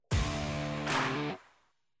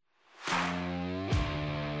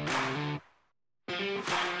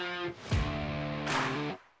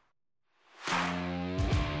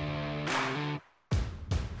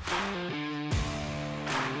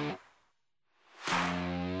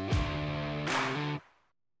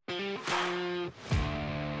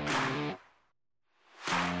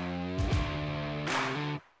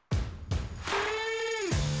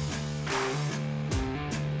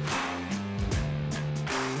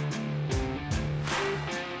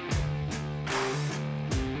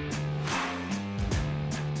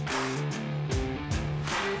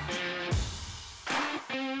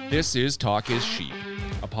This is Talk is Sheep,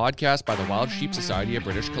 a podcast by the Wild Sheep Society of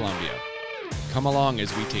British Columbia. Come along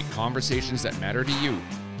as we take conversations that matter to you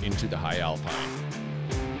into the high alpine.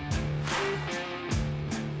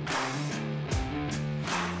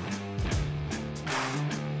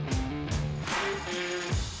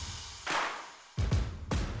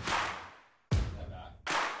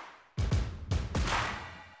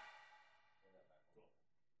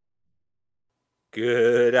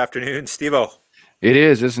 Good afternoon, Steve-O. It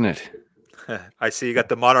is, isn't it? I see you got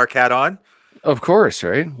the Monarch hat on. Of course,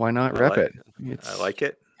 right? Why not rep it? I like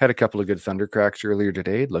it. Had a couple of good thunder cracks earlier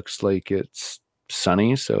today. It looks like it's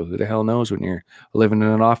sunny, so who the hell knows when you're living in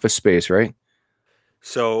an office space, right?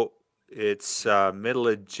 So it's middle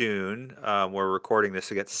of June. We're recording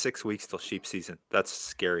this. We got 6 weeks till sheep season. That's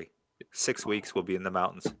scary. 6 weeks we'll be in the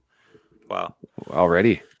mountains. Wow.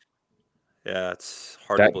 Already. Yeah, it's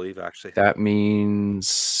hard to believe, actually. That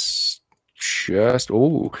means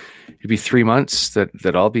it'd be 3 months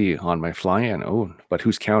that I'll be on my fly-in. Oh, but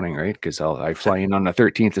who's counting, right? Because I fly in on the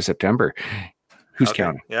 13th of September. Who's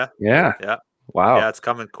counting? Yeah. Wow. Yeah, it's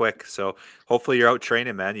coming quick. So hopefully you're out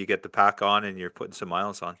training, man. You get the pack on and you're putting some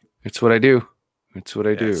miles on. It's what I do.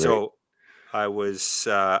 Do. So right? I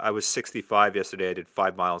was 65 yesterday. I did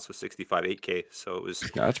 5 miles with 65 8K. So it was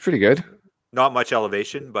that's pretty good. Not much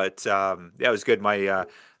elevation, but yeah, it was good. My hip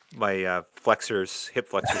flexors are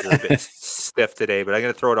a bit stiff today, but I'm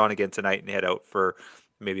going to throw it on again tonight and head out for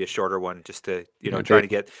maybe a shorter one, just to try to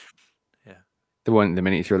get. Yeah. The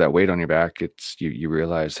minute you throw that weight on your back, it's you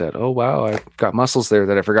realize that, oh wow, I've got muscles there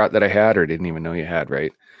that I forgot that I had or didn't even know you had,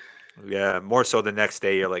 right? Yeah, more so the next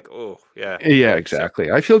day you're like, oh yeah. Yeah, exactly.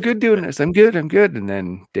 So, I feel good doing this. I'm good. And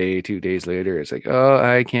then 2 days later, it's like, oh,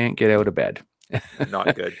 I can't get out of bed.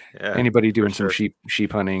 Not good. Yeah, anybody doing some sheep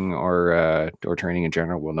hunting or training in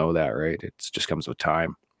general will know that, right? It just comes with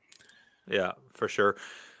time. Yeah, for sure.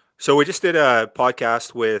 So we just did a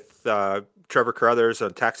podcast with Trevor Carruthers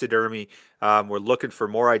on taxidermy. We're looking for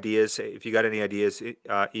more ideas. If you got any ideas,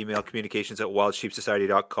 email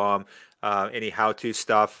communications@wildsheepsociety.com. Any how-to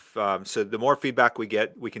stuff. So the more feedback we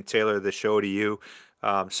get, we can tailor the show to you.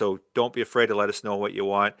 So don't be afraid to let us know what you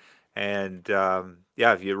want. And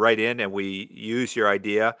if you write in and we use your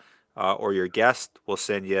idea or your guest, we'll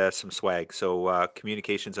send you some swag. So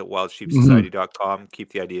communications@wildsheepsociety.com.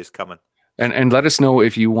 Keep the ideas coming. And let us know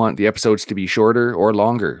if you want the episodes to be shorter or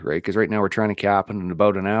longer, right? Because right now we're trying to cap in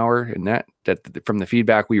about an hour. And that from the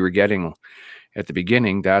feedback we were getting at the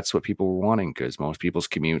beginning, that's what people were wanting, because most people's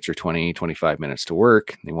commutes are 20, 25 minutes to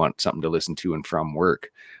work. They want something to listen to and from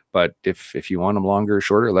work. But if you want them longer or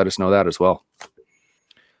shorter, let us know that as well.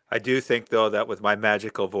 I do think, though, that with my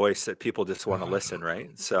magical voice that people just want to listen,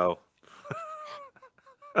 right? So.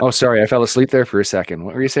 Oh, sorry. I fell asleep there for a second.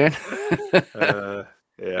 What were you saying? Yeah.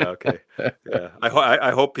 Okay. Yeah.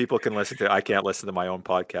 I hope people can listen to. I can't listen to my own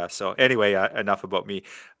podcast. So anyway, enough about me.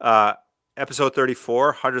 Episode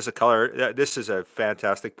 34, Hunters of Color. This is a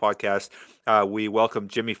fantastic podcast. We welcome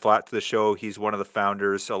Jimmy Flatt to the show. He's one of the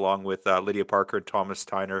founders, along with Lydia Parker and Thomas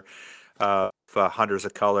Tyner, of Hunters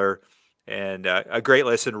of Color. And a great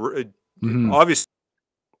listen. Obviously,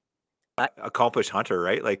 accomplished hunter,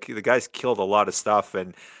 right? Like the guy's killed a lot of stuff,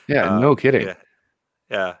 and no kidding.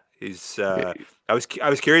 Yeah. He's. I was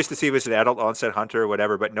curious to see if it's an adult onset hunter or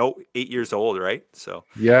whatever, but no, 8 years old, right? So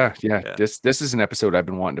yeah. This is an episode I've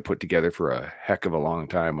been wanting to put together for a heck of a long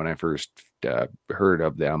time. When I first heard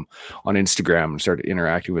of them on Instagram and started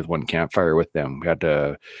interacting with one campfire with them, we had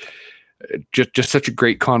just such a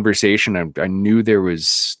great conversation. I knew there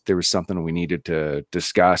was something we needed to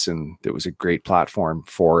discuss, and there was a great platform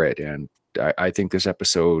for it. And I think this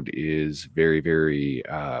episode is very, very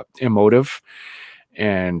emotive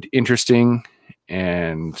and interesting,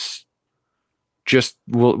 and just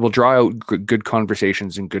we'll draw out good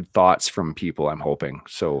conversations and good thoughts from people, I'm hoping.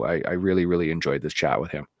 So I really, really enjoyed this chat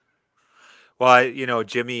with him. Well,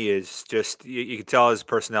 Jimmy is just, you can tell his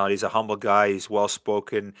personality. He's a humble guy. He's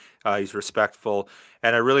well-spoken. He's respectful.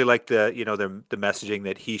 And I really like the messaging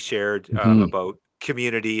that he shared about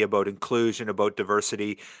community, about inclusion, about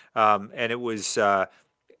diversity. And it was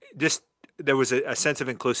just there was a sense of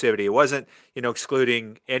inclusivity. It wasn't,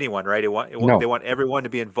 excluding anyone, right? They No, want everyone to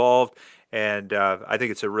be involved. And I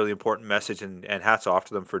think it's a really important message, and hats off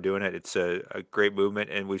to them for doing it. It's a great movement,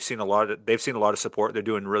 and they've seen a lot of support. They're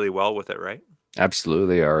doing really well with it, right?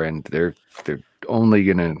 absolutely are, and they're only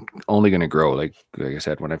gonna grow. Like I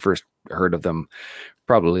said, when I first heard of them,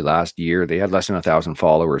 probably last year, they had less than 1,000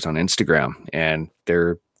 followers on Instagram, and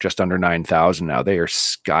they're just under 9,000 now. They are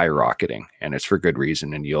skyrocketing, and it's for good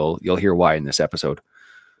reason. And you'll hear why in this episode.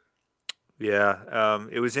 Yeah,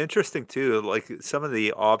 it was interesting too, like some of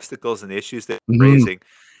the obstacles and issues that they're Mhm. raising.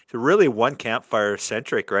 It's really one campfire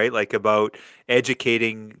centric, right? Like about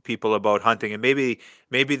educating people about hunting, and maybe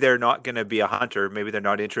they're not going to be a hunter, maybe they're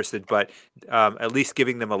not interested, but at least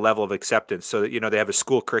giving them a level of acceptance, so that they have a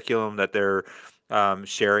school curriculum that they're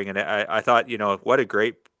sharing. And I thought, what a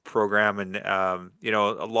great program, and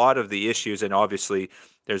a lot of the issues, and obviously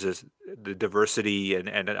there's the diversity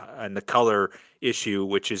and the color issue,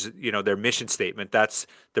 which is their mission statement. That's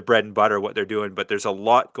the bread and butter what they're doing. But there's a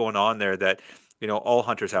lot going on there that all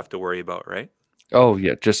hunters have to worry about, right? Oh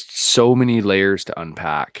yeah, just so many layers to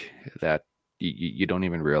unpack that you don't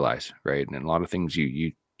even realize, right? And a lot of things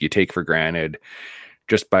you take for granted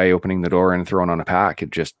just by opening the door and throwing on a pack.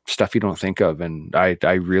 It just stuff you don't think of. And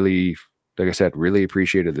I really, like I said, really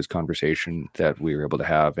appreciated this conversation that we were able to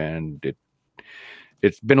have, and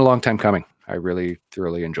it's been a long time coming. I really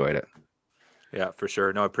thoroughly enjoyed it. Yeah, for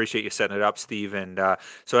sure. No, I appreciate you setting it up, Steve. And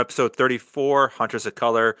so episode 34, Hunters of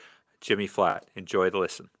Color, Jimmy Flatt. Enjoy the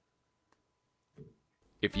listen.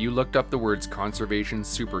 If you looked up the words conservation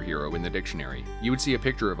superhero in the dictionary, you would see a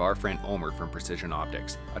picture of our friend Omer from Precision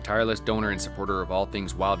Optics. A tireless donor and supporter of all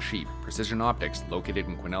things wild sheep, Precision Optics, located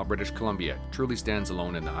in Quesnel, British Columbia, truly stands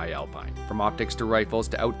alone in the high alpine. From optics to rifles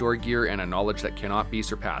to outdoor gear and a knowledge that cannot be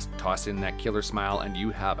surpassed, toss in that killer smile and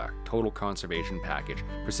you have a total conservation package.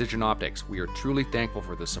 Precision Optics, we are truly thankful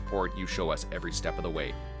for the support you show us every step of the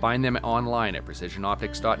way. Find them online at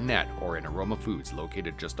precisionoptics.net or in Aroma Foods,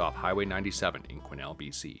 located just off Highway 97 in Quesnel,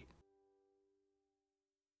 BC.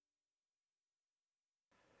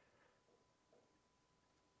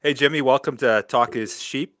 Hey, Jimmy, welcome to Talk is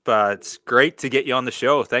Sheep. It's great to get you on the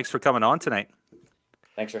show. Thanks for coming on tonight.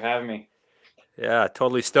 Thanks for having me. Yeah,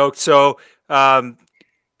 totally stoked. So,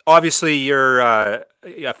 obviously, you're a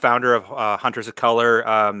founder of Hunters of Color,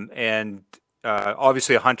 and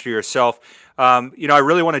obviously a hunter yourself. I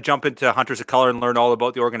really want to jump into Hunters of Color and learn all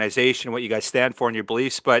about the organization, what you guys stand for, and your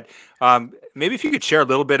beliefs. But maybe if you could share a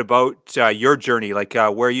little bit about your journey, like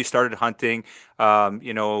where you started hunting,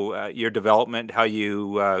 your development, how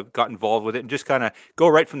you got involved with it, and just kind of go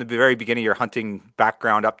right from the very beginning of your hunting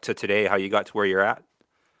background up to today, how you got to where you're at.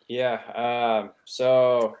 Yeah.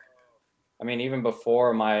 So, I mean, even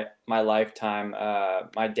before my lifetime,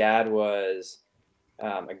 my dad was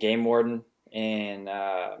a game warden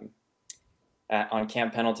on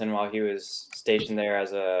Camp Pendleton while he was stationed there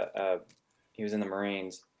as he was in the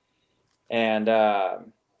Marines, and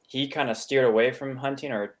he kind of steered away from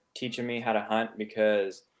hunting or teaching me how to hunt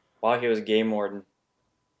because while he was a game warden,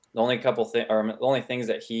 the only things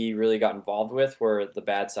that he really got involved with were the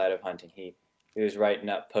bad side of hunting. He was writing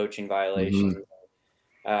up poaching violations.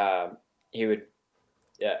 He would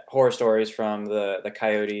horror stories from the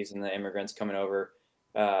coyotes and the immigrants coming over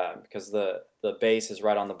because the base is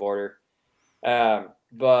right on the border.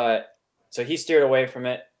 But so he steered away from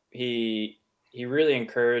it. He really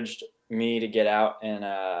encouraged me to get out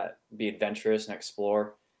and be adventurous and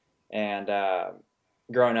explore. And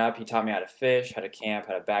growing up, he taught me how to fish, how to camp,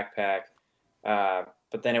 how to backpack.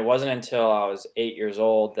 But then it wasn't until I was 8 years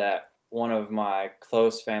old that one of my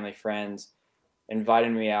close family friends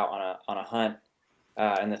invited me out on a hunt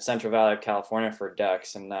in the Central Valley of California for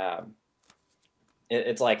ducks, and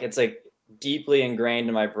it's like deeply ingrained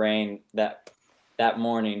in my brain that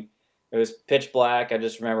morning. It was pitch black. I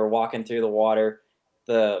just remember walking through the water.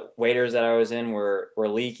 The waders that I was in were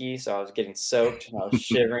leaky, so I was getting soaked. And I was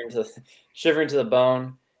shivering to the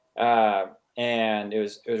bone. And it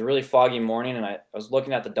was a really foggy morning, and I was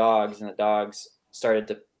looking at the dogs, and the dogs started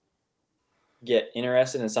to get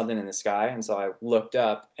interested in something in the sky, and so I looked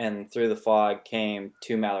up, and through the fog came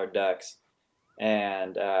two mallard ducks.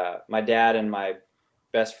 And my dad and my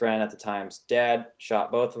best friend at the time's dad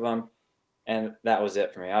shot both of them, and that was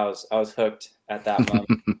it for me. I was hooked at that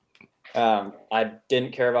moment. I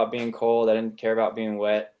didn't care about being cold. I didn't care about being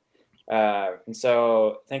wet. And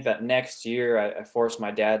so I think that next year I forced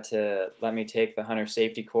my dad to let me take the hunter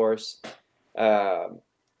safety course. I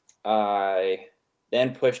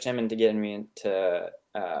then pushed him into getting me into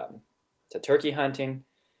to turkey hunting,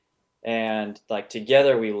 and like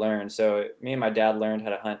together we learned. So me and my dad learned how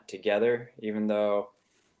to hunt together, even though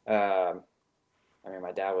I mean,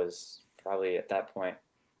 my dad was probably at that point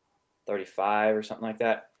 35 or something like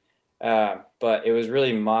that. But it was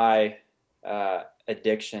really my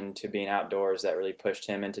addiction to being outdoors that really pushed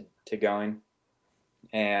him into going.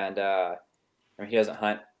 And I mean, he doesn't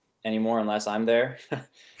hunt anymore unless I'm there.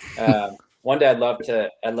 One day I'd love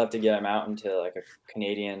to get him out into like a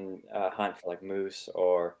Canadian hunt for like moose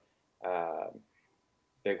or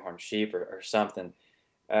bighorn sheep or something.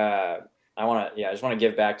 I just want to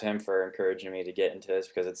give back to him for encouraging me to get into this,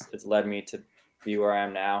 because it's led me to be where I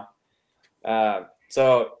am now.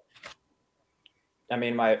 So, I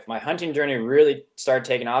mean, my hunting journey really started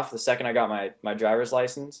taking off the second I got my driver's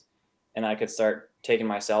license, and I could start taking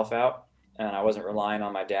myself out, and I wasn't relying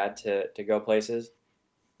on my dad to go places.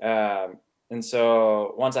 And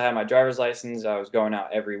so once I had my driver's license, I was going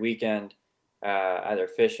out every weekend, either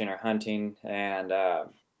fishing or hunting, and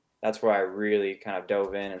that's where I really kind of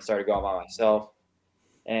dove in and started going by myself.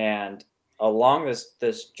 And along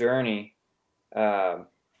this journey, I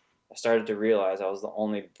started to realize I was the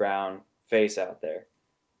only brown face out there.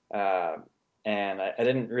 And I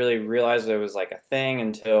didn't really realize it was like a thing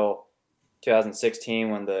until 2016,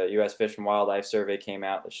 when the U.S. Fish and Wildlife Survey came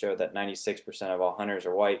out that showed that 96% of all hunters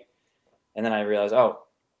are white. And then I realized, oh,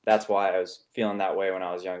 that's why I was feeling that way when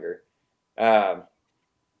I was younger.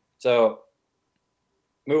 So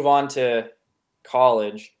move on to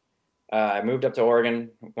college. I moved up to Oregon,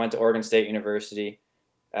 went to Oregon State University,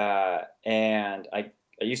 and I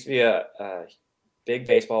used to be a big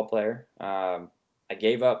baseball player. I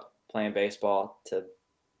gave up playing baseball to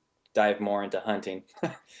dive more into hunting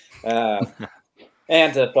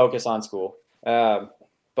and to focus on school.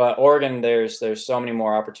 But Oregon, there's so many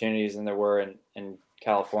more opportunities than there were in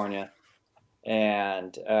California.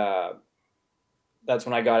 And that's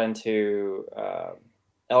when I got into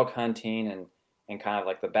elk hunting and kind of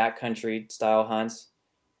like the backcountry style hunts.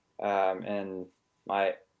 And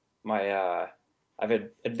I've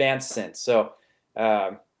advanced since. So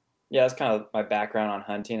yeah, that's kind of my background on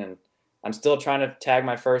hunting, and I'm still trying to tag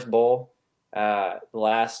my first bull. The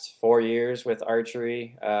last 4 years with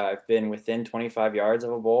archery, I've been within 25 yards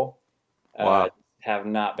of a bull. Wow. Have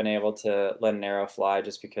not been able to let an arrow fly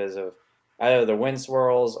just because of either the wind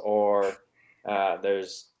swirls or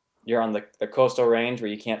you're on the coastal range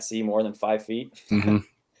where you can't see more than 5 feet. Mm-hmm.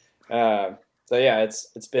 So yeah,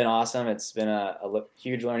 it's been awesome. It's been a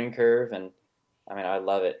huge learning curve, and I mean, I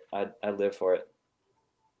love it. I live for it.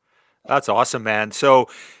 That's awesome, man. So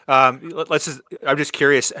I'm just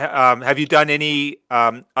curious, have you done any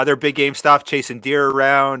other big game stuff, chasing deer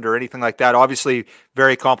around or anything like that? Obviously,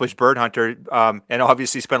 very accomplished bird hunter, and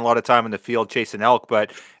obviously spent a lot of time in the field chasing elk.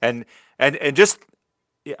 But and just,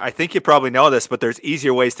 I think you probably know this, but there's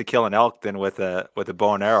easier ways to kill an elk than with a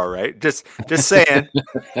bow and arrow, right? Just saying.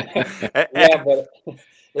 Yeah, but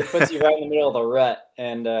it puts you right in the middle of the rut,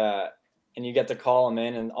 and you get to call them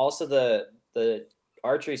in, and also the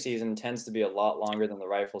archery season tends to be a lot longer than the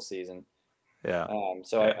rifle season. Yeah.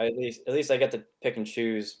 So I, at least I get to pick and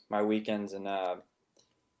choose my weekends, and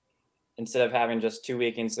instead of having just 2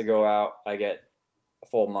 weekends to go out, I get a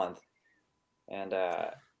full month. And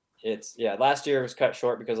last year was cut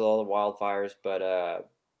short because of all the wildfires, but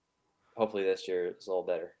hopefully this year it's a little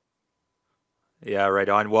better. Yeah, right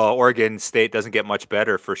on. Well, Oregon State doesn't get much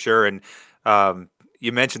better for sure. And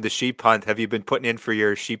you mentioned the sheep hunt. Have you been putting in for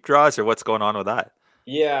your sheep draws, or what's going on with that?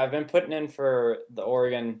 Yeah, I've been putting in for the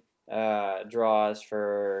Oregon draws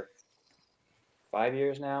for 5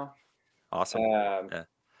 years now. Awesome. Yeah.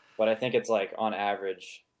 But I think it's like on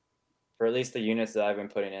average, for at least the units that I've been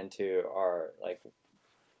putting into, are like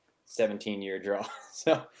 17-year draw.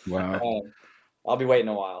 So Wow. I'll be waiting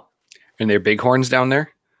a while. And they're bighorns down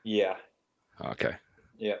there? Yeah. Okay.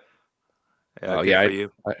 Yeah. Yeah.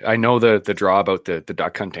 I know the draw about the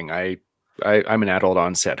duck hunting. I'm an adult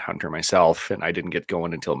onset hunter myself, and I didn't get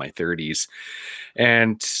going until my 30s.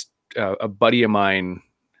 And a buddy of mine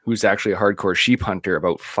who's actually a hardcore sheep hunter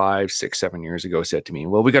about 5, 6, 7 years ago said to me,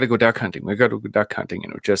 well, we got to go duck hunting. We got to go duck hunting.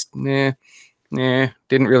 And it just,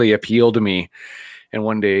 didn't really appeal to me. And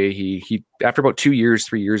one day he after about 2 years,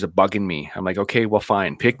 3 years of bugging me, I'm like, okay, well,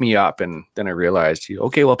 fine, pick me up. And then I realized,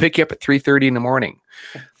 okay, well, pick you up at 3:30 in the morning.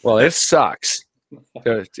 Well, it sucks.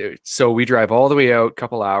 So we drive all the way out,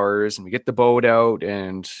 couple hours, and we get the boat out.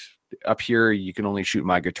 And up here, you can only shoot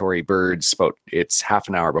migratory birds. It's half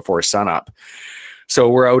an hour before sunup. So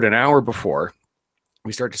we're out an hour before.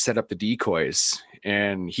 We start to set up the decoys,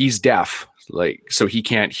 and he's deaf, so he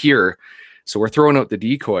can't hear. So we're throwing out the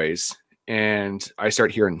decoys, and I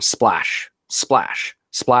start hearing splash, splash,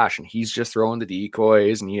 splash, and he's just throwing the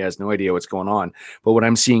decoys, and he has no idea what's going on. But what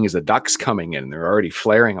I'm seeing is the ducks coming in, and they're already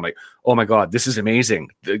flaring. I'm like, oh my God, this is amazing.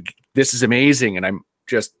 this is amazing. And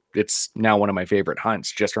it's now one of my favorite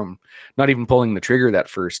hunts, just from not even pulling the trigger that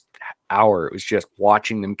first hour. It was just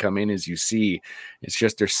watching them come in. As you see, it's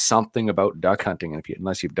just, there's something about duck hunting. And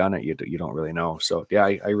unless you've done it, you don't really know. So yeah,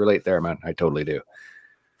 I relate there, man. I totally do.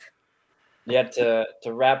 Yeah, to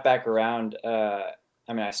wrap back around, I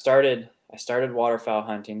mean, I started waterfowl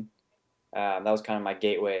hunting. That was kind of my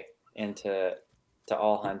gateway into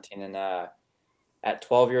all hunting. And at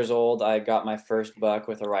 12 years old, I got my first buck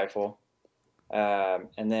with a rifle.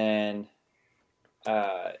 And then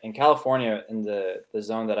in California, in the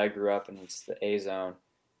zone that I grew up in, it's the A zone,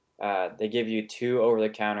 they give you 2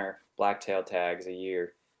 over-the-counter blacktail tags a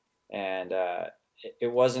year. And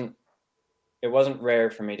it wasn't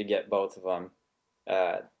rare for me to get both of them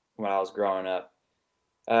when I was growing up.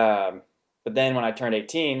 But then when I turned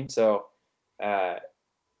 18, so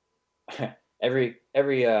every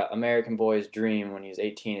American boy's dream when he's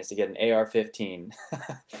 18 is to get an AR-15.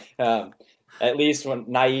 At least when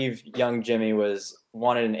naive young Jimmy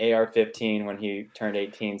wanted an AR-15 when he turned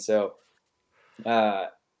 18. So my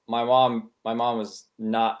mom was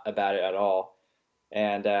not about it at all,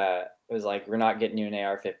 and it was like, we're not getting you an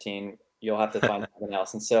AR-15. You'll have to find something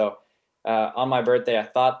else. And so on my birthday, I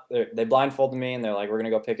thought they blindfolded me, and they're like, we're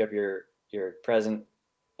gonna go pick up your present.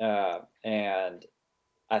 And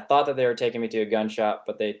I thought that they were taking me to a gun shop,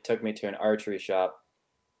 but they took me to an archery shop.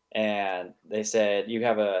 And they said, you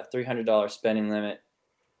have a $300 spending limit.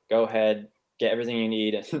 Go ahead, get everything you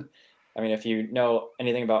need. And I mean, if you know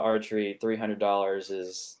anything about archery, $300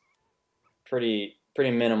 is pretty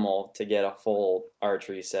minimal to get a full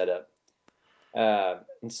archery setup.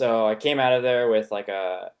 And so I came out of there with like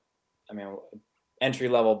entry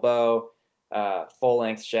level bow, full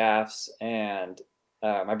length shafts, and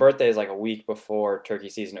my birthday is like a week before turkey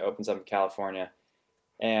season opens up in California.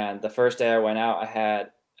 And the first day I went out, I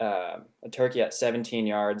had a turkey at 17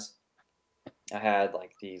 yards. I had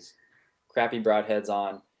like these crappy broadheads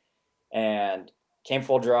on, and came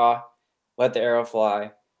full draw, let the arrow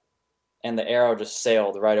fly, and the arrow just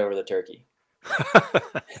sailed right over the turkey.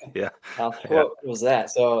 Yeah. What was that?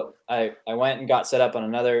 So I went and got set up on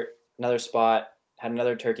another spot, had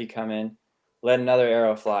another turkey come in, let another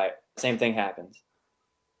arrow fly. Same thing happens.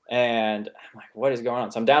 And I'm like, what is going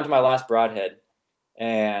on? So I'm down to my last broadhead,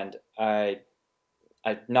 and I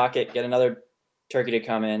knock it, get another turkey to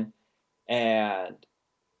come in, and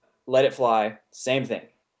let it fly. Same thing.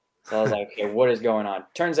 So I was like, okay, what is going on?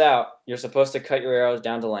 Turns out you're supposed to cut your arrows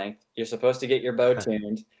down to length. You're supposed to get your bow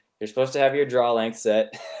tuned. You're supposed to have your draw length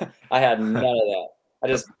set. I had none of that. I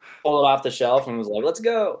just pulled it off the shelf and was like, let's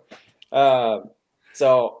go.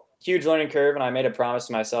 So huge learning curve. And I made a promise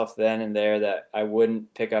to myself then and there that I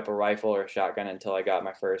wouldn't pick up a rifle or a shotgun until I got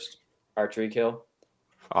my first archery kill.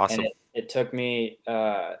 Awesome. And it took me,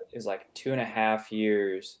 it was like 2.5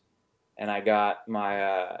 years. And I got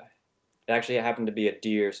my, it actually happened to be a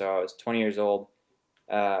deer. So I was 20 years old.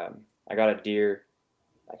 I got a deer,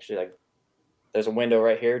 actually, like, there's a window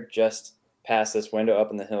right here, just past this window up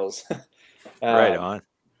in the hills. Right on.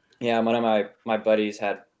 Yeah, one of my buddies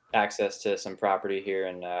had access to some property here,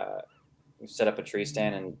 and we set up a tree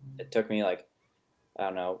stand, and it took me like, I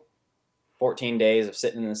don't know, 14 days of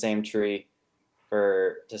sitting in the same tree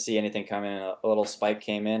to see anything come in. A little spike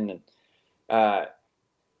came in, and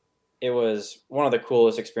it was one of the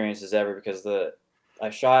coolest experiences ever, because it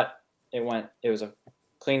was a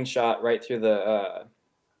clean shot right through the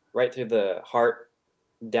heart,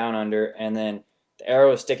 down under, and then the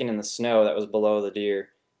arrow was sticking in the snow that was below the deer,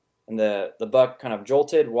 and the buck kind of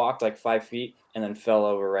jolted, walked like 5 feet, and then fell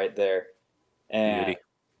over right there. And Beauty.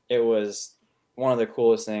 It was one of the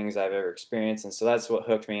coolest things I've ever experienced, and so that's what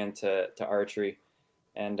hooked me into archery.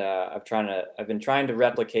 And I've been trying to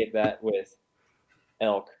replicate that with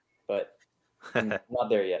elk, but I'm not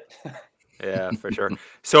there yet. Yeah, for sure.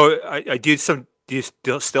 So do you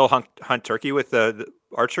still hunt turkey with the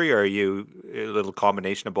archery, or are you a little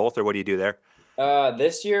combination of both, or what do you do there?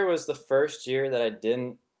 This year was the first year that I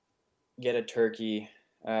didn't get a turkey.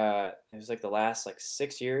 It was like the last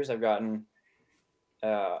 6 years I've gotten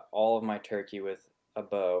all of my turkey with a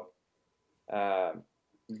bow.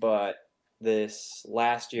 But this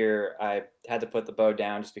last year I had to put the bow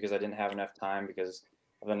down just because I didn't have enough time because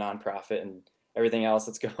of a nonprofit and everything else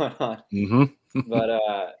that's going on. Mm-hmm.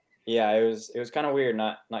 But yeah, it was kind of weird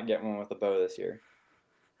not getting one with a bow this year.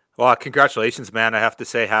 Well, congratulations, man. I have to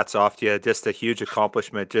say hats off to you. Just a huge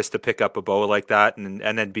accomplishment just to pick up a bow like that and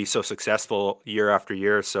then be so successful year after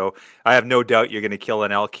year. So I have no doubt you're going to kill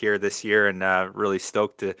an elk here this year, and really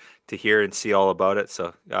stoked to hear and see all about it.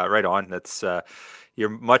 So right on. That's you're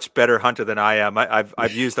much better hunter than I am.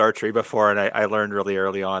 I've used archery before, and I learned really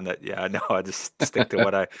early on that no, I just stick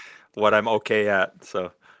to what I'm okay at.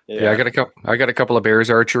 So Yeah, I got a couple of bears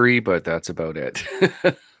archery, but that's about it.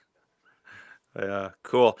 yeah,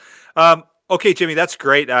 cool. Okay, Jimmy, that's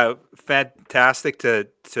great. Fantastic to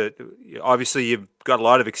obviously you've got a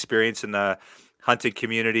lot of experience in the hunting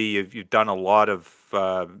community. You've done a lot of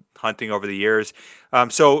hunting over the years.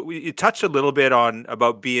 So you touched a little bit on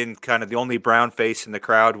about being kind of the only brown face in the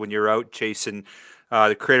crowd when you're out chasing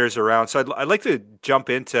the critters around. So I'd like to jump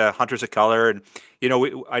into Hunters of Color, and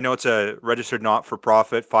I know it's a registered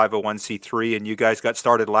not-for-profit 501c3, and you guys got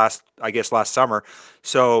started last summer.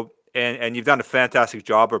 So and you've done a fantastic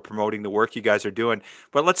job of promoting the work you guys are doing.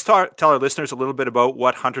 But let's tell our listeners a little bit about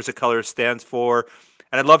what Hunters of Color stands for.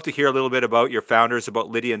 And I'd love to hear a little bit about your founders, about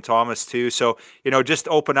Lydia and Thomas too. So, just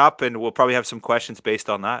open up and we'll probably have some questions based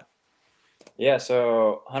on that. Yeah,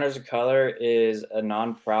 so Hunters of Color is a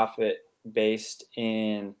nonprofit based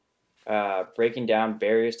in breaking down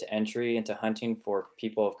barriers to entry into hunting for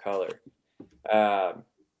people of color.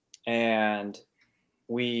 And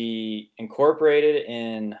we incorporated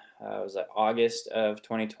in was that August of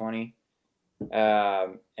 2020,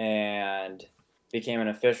 and became an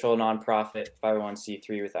official nonprofit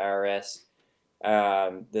 501c3 with IRS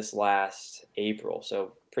this last April,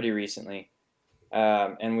 so pretty recently.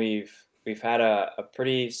 And we've had a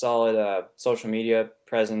pretty solid social media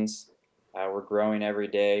presence. We're growing every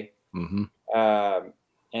day,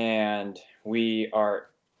 and we are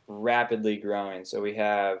rapidly growing. So we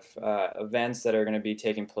have events that are going to be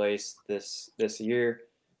taking place this year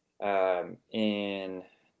in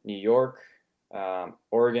New York,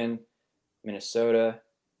 Oregon, Minnesota,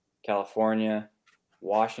 California,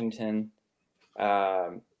 Washington.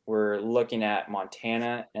 We're looking at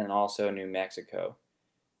Montana and also New Mexico.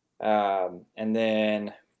 And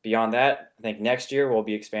then beyond that, I think next year we'll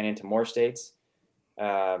be expanding to more states.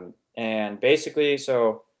 And basically,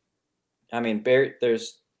 so, I mean,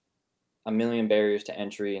 there's a million barriers to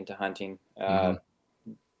entry into hunting,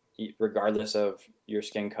 regardless of your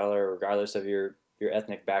skin color, regardless of your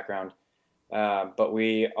ethnic background. But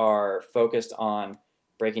we are focused on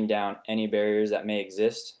breaking down any barriers that may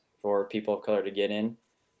exist for people of color to get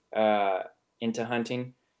into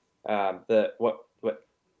hunting. What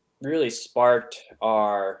really sparked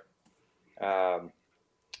our, I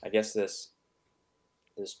guess this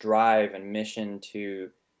drive and mission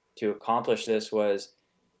to accomplish this was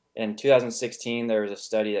in 2016. There was a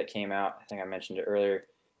study that came out. I think I mentioned it earlier.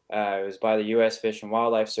 It was by the U.S. Fish and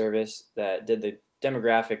Wildlife Service that did the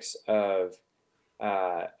demographics of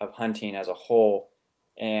hunting as a whole,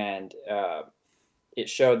 and it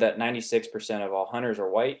showed that 96% of all hunters are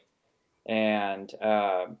white, and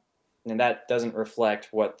that doesn't reflect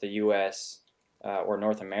what the U.S. Or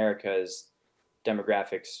North America's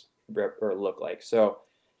demographics look like. So,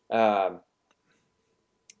 I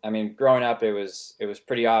mean, growing up, it was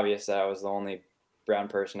pretty obvious that I was the only brown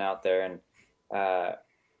person out there, and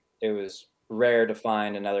it was rare to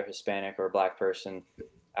find another Hispanic or Black person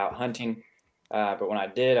out hunting. But when I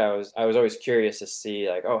did, I was always curious to see,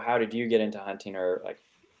 like, oh, how did you get into hunting, or like,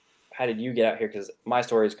 how did you get out here? Because my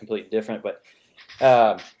story is completely different. But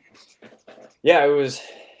yeah,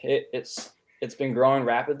 it's been growing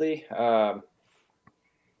rapidly.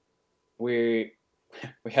 We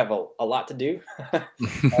have a lot to do.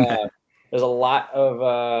 There's a lot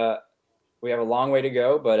of we have a long way to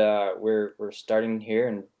go, but we're starting here,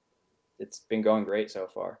 and it's been going great so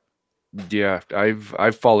far. Yeah,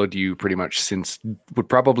 I've followed you pretty much since would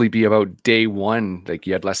probably be about day one. Like,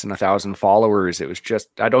 you had less than 1,000 followers. It was just,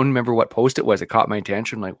 I don't remember what post it was. It caught my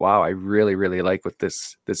attention. Like, wow, I really, really like what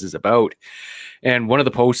this is about. And one of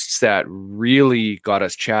the posts that really got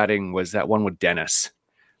us chatting was that one with Dennis,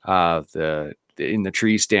 in the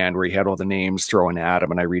tree stand where he had all the names thrown at him.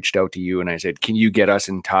 And I reached out to you and I said, can you get us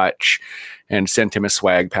in touch? And sent him a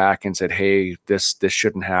swag pack and said, hey, this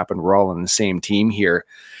shouldn't happen. We're all on the same team here.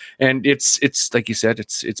 And it's like you said,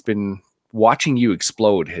 it's been, watching you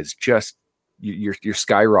explode has just, you're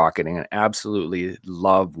skyrocketing. And absolutely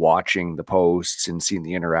love watching the posts and seeing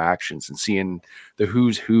the interactions and seeing the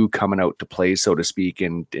who's who coming out to play, so to speak,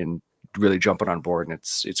 and really jumping on board. And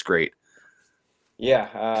it's great.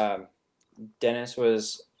 Yeah. Dennis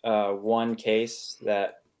was one case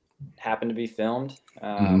that happened to be filmed.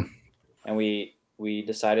 And we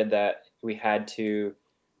decided that we had to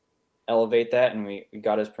elevate that, and we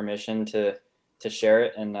got his permission to share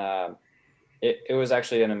it. And it was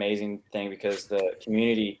actually an amazing thing because the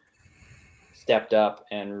community stepped up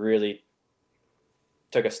and really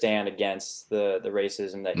took a stand against the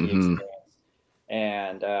racism that he experienced.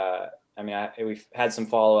 And I mean, we've had some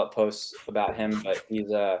follow-up posts about him, but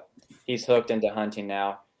he's hooked into hunting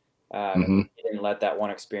now. And he didn't let that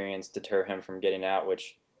one experience deter him from getting out,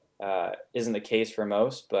 which isn't the case for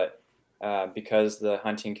most, but because the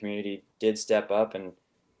hunting community did step up and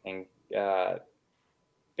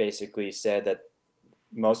basically said that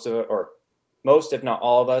most, if not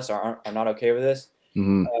all of us, are not okay with this.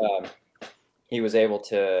 He was able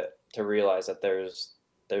to realize that there's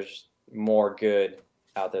more good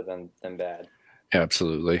out there than bad.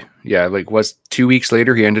 Absolutely. Yeah. Like, was 2 weeks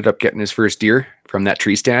later, he ended up getting his first deer from that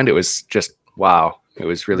tree stand. It was just, wow. It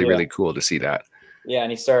was really, really cool to see that. Yeah.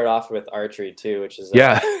 And he started off with archery too, which is,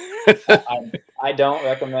 I don't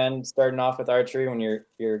recommend starting off with archery when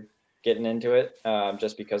you're getting into it,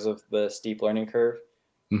 just because of the steep learning curve.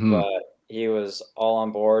 But he was all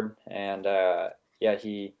on board, and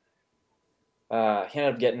he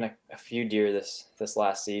ended up getting a few deer this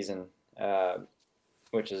last season,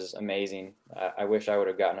 which is amazing. I wish I would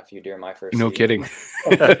have gotten a few deer my first season. Kidding.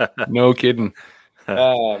 No kidding.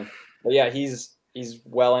 But yeah, he's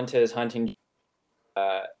well into his hunting,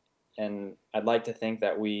 and I'd like to think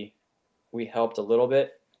that we helped a little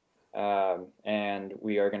bit, and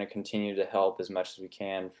we are going to continue to help as much as we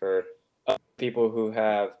can for people who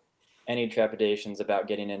have any trepidations about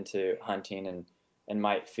getting into hunting and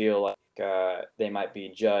might feel like they might be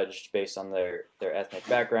judged based on their ethnic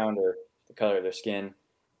background or the color of their skin.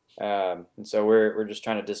 And so we're just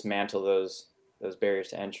trying to dismantle those barriers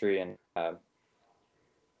to entry and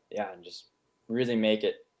and just really make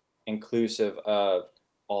it inclusive of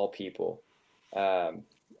all people,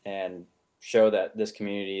 and show that this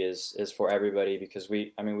community is for everybody, because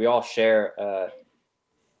we all share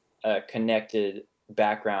a connected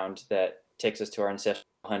background that takes us to our ancestral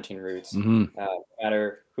hunting roots. No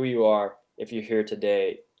matter who you are, if you're here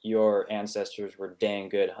today, your ancestors were dang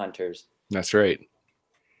good hunters. That's right.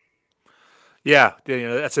 Yeah,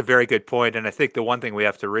 that's a very good point. And I think the one thing we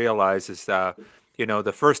have to realize is, the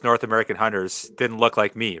first North American hunters didn't look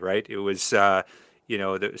like me, right? It was,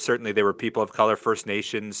 certainly they were people of color, First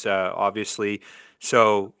Nations, obviously.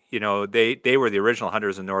 So, they were the original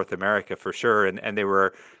hunters in North America for sure. And they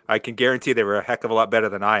were, I can guarantee they were a heck of a lot better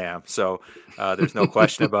than I am. So there's no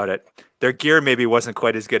question about it. Their gear maybe wasn't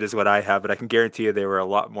quite as good as what I have, but I can guarantee you they were a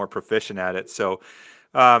lot more proficient at it. So,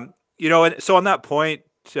 and so on that point,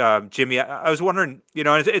 Jimmy, I was wondering,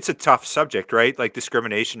 it's a tough subject, right? Like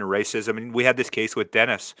discrimination and racism. And we had this case with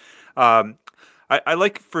Dennis. I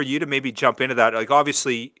like for you to maybe jump into that. Like,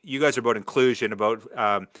 obviously, you guys are about inclusion, about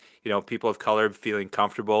people of color feeling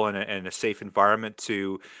comfortable in a safe environment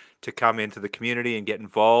to come into the community and get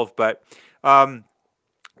involved. But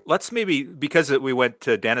let's maybe, because we went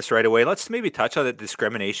to Dennis right away, let's maybe touch on the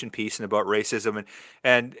discrimination piece and about racism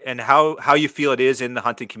and how you feel it is in the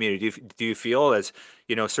hunting community. Do you feel, as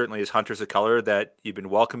certainly as hunters of color, that you've been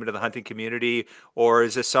welcomed into the hunting community, or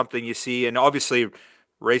is this something you see? And obviously,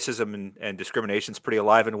 racism and discrimination is pretty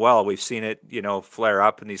alive and well. We've seen it, flare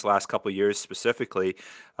up in these last couple of years specifically.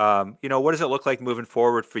 What does it look like moving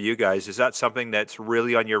forward for you guys? Is that something that's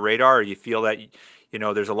really on your radar, or you feel that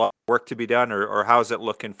there's a lot of work to be done, or how's it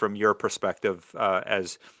looking from your perspective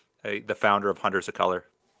as the founder of Hunters of Color?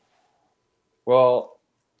 Well,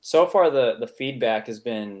 so far the feedback has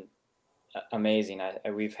been amazing.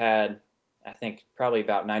 We've had, I think, probably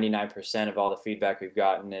about 99% of all the feedback we've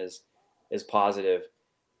gotten is positive.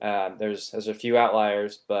 There's a few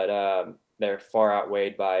outliers, but they're far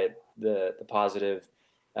outweighed by the positive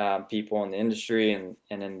people in the industry and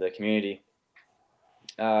in the community.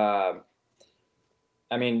 We're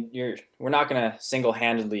not going to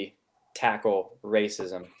single-handedly tackle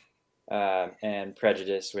racism and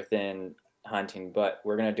prejudice within hunting, but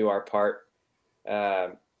we're going to do our part.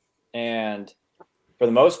 And for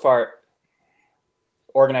the most part,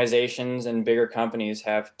 organizations and bigger companies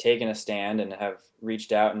have taken a stand and have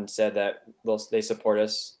reached out and said that they support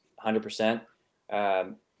us 100%.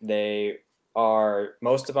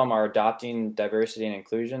 Most of them are adopting diversity and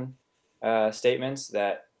inclusion statements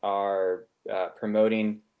that are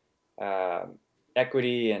promoting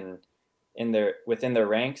equity and within their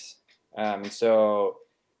ranks. It's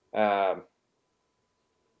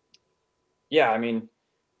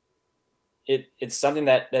something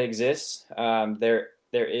that exists.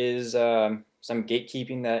 There is some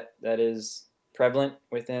gatekeeping that is prevalent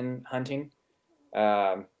within hunting,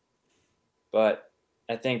 but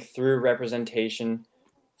I think through representation,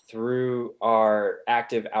 through our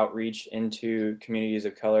active outreach into communities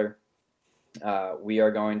of color, we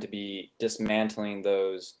are going to be dismantling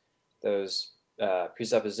those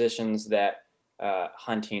presuppositions that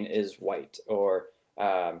hunting is white, or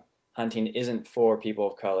hunting isn't for people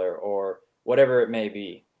of color, or whatever it may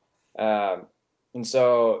be. And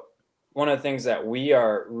so one of the things that we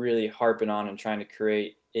are really harping on and trying to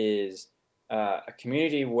create is a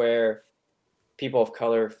community where people of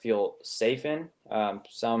color feel safe in.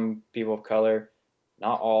 Some people of color,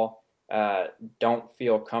 not all, don't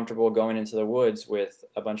feel comfortable going into the woods with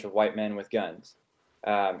a bunch of white men with guns.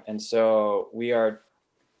 And so we are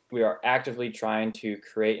actively trying to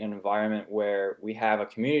create an environment where we have a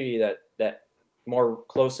community that more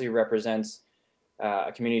closely represents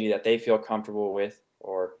a community that they feel comfortable with,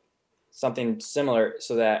 or something similar,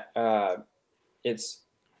 so that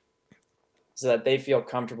they feel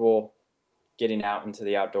comfortable getting out into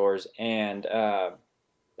the outdoors. And I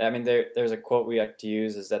mean, there's a quote we like to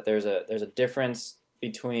use, is that there's a difference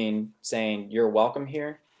between saying you're welcome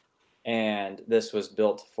here and this was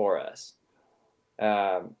built for us.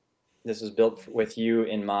 This was built with you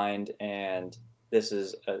in mind, and this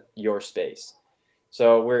is your space.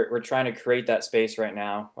 So we're trying to create that space right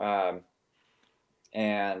now.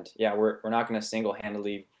 And yeah, we're not going to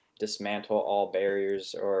single-handedly dismantle all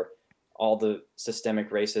barriers or all the systemic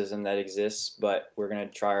racism that exists, but we're going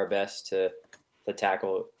to try our best to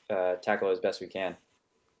tackle as best we can.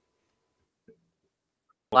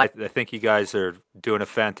 I think you guys are doing a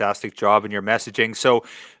fantastic job in your messaging. So,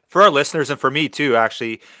 for our listeners and for me too,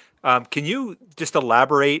 actually, can you just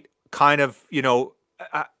elaborate kind of,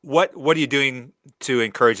 what are you doing to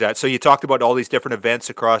encourage that? So you talked about all these different events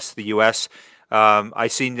across the U.S.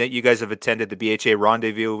 I've seen that you guys have attended the BHA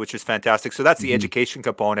Rendezvous, which is fantastic. So that's the education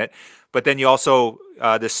component. But then you also,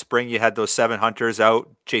 this spring, you had those 7 hunters out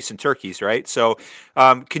chasing turkeys, right? So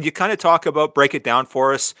can you kind of break it down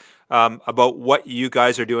for us about what you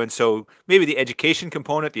guys are doing? So maybe the education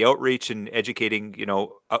component, the outreach and educating,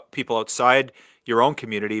 people outside your own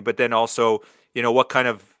community, but then also, what kind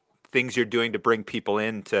of things you're doing to bring people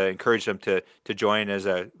in to encourage them to join as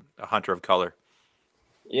a hunter of color.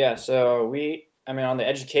 Yeah, so on the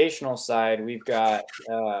educational side, we've got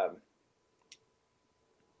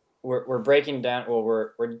we're breaking down. Well,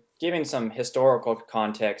 we're giving some historical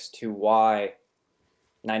context to why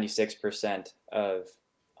 96% of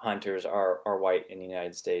hunters are white in the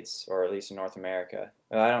United States, or at least in North America.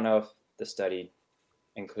 I don't know if the study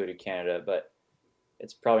included Canada, but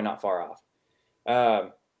it's probably not far off.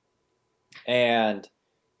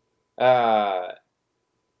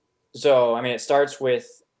 So, I mean, it starts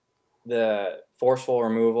with the forceful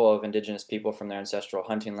removal of indigenous people from their ancestral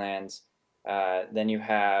hunting lands. Then you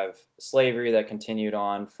have slavery that continued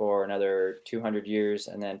on for another 200 years.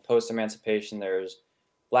 And then post-emancipation, there's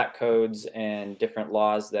black codes and different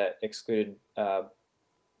laws that excluded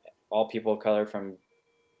all people of color from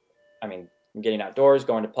getting outdoors,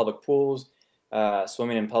 going to public pools,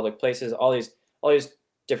 swimming in public places, all these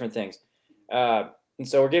different things. And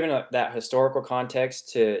so we're giving that historical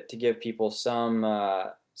context to give people some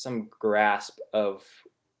grasp of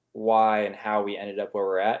why and how we ended up where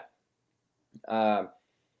we're at. And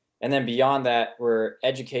then beyond that, we're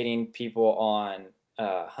educating people on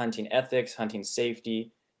hunting ethics, hunting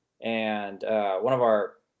safety. And one of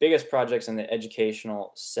our biggest projects in the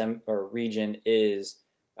educational region is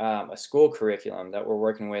a school curriculum that we're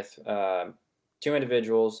working with 2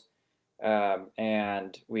 individuals.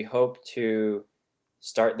 And we hope to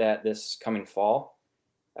start that this coming fall.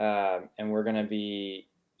 And we're going to be,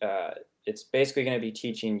 it's basically going to be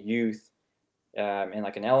teaching youth in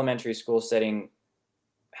like an elementary school setting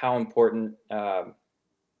how important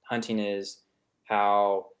hunting is,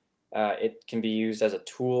 how it can be used as a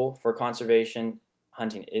tool for conservation.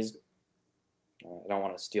 Hunting is, I don't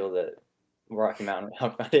want to steal the Rocky Mountain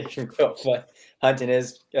Elk Foundation quote, but hunting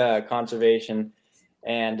is conservation.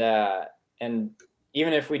 And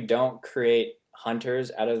even if we don't create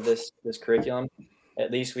hunters out of this curriculum, at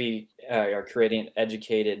least we are creating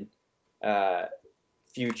educated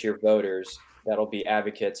future voters that'll be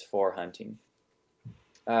advocates for hunting.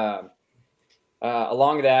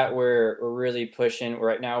 Along that, we're really pushing.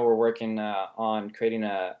 Right now, we're working on creating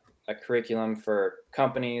a curriculum for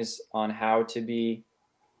companies on how to be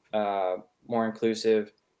more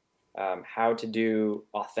inclusive, how to do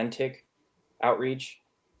authentic outreach,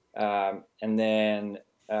 and then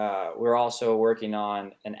we're also working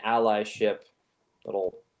on an allyship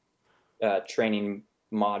little training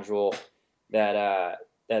module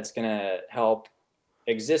that's going to help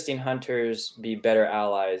existing hunters be better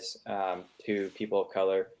allies to people of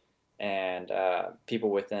color and people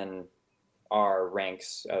within our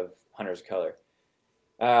ranks of hunters of color.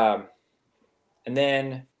 And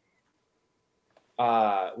then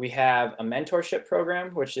we have a mentorship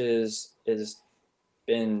program, which is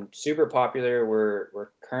been super popular. We're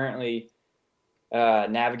currently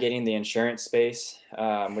navigating the insurance space,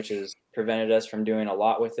 which is prevented us from doing a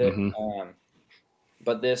lot with it. Mhm.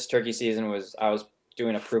 But this turkey season I was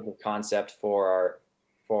doing a proof of concept for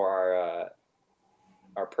our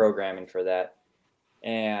programming for that.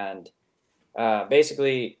 And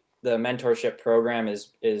basically the mentorship program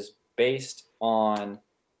is based on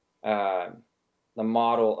the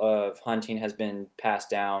model of hunting has been passed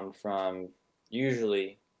down from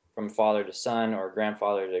usually from father to son or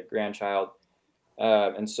grandfather to grandchild.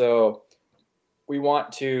 And so we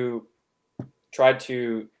want to try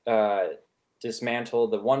to dismantle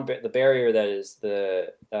the barrier that is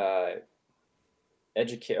the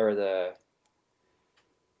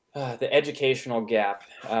the educational gap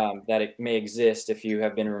that it may exist if you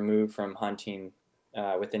have been removed from hunting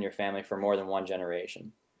within your family for more than one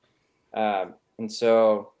generation. And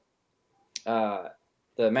so the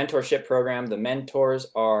mentorship program,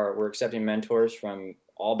 we're accepting mentors from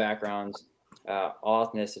all backgrounds, all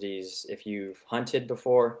ethnicities. If you've hunted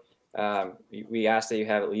before, we ask that you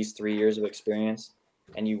have at least 3 years of experience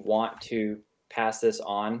and you want to pass this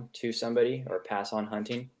on to somebody or pass on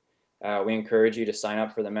hunting. We encourage you to sign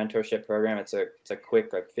up for the mentorship program. It's a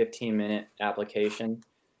quick 15-minute application.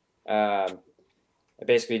 I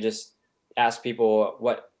basically just ask people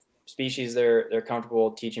what species they're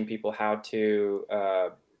comfortable teaching people how to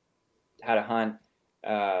hunt,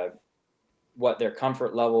 what their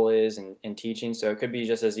comfort level is in teaching. So it could be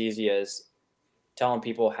just as easy as telling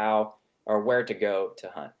people how or where to go to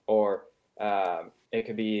hunt, or it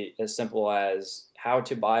could be as simple as how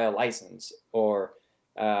to buy a license, or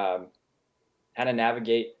how to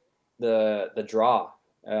navigate the draw.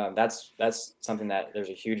 That's something that there's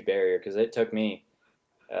a huge barrier because it took me,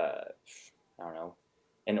 I don't know,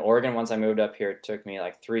 in Oregon, once I moved up here, it took me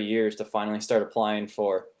like 3 years to finally start applying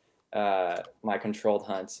for my controlled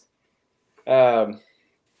hunts. And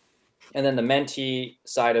then the mentee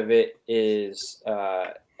side of it is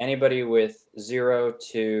anybody with 0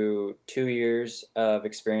 to 2 years of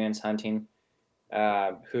experience hunting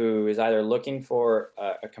who is either looking for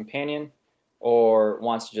a companion or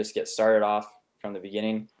wants to just get started off from the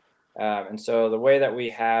beginning. And so the way that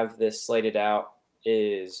we have this slated out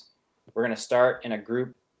is we're going to start in a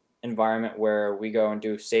group environment where we go and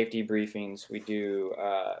do safety briefings. We do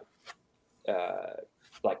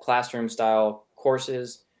like classroom style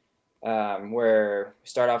courses where we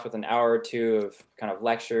start off with an hour or two of kind of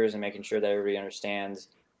lectures and making sure that everybody understands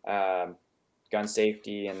gun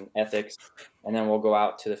safety and ethics. And then we'll go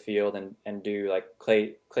out to the field and do like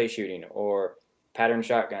clay shooting or pattern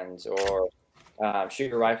shotguns or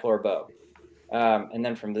shoot a rifle or bow. And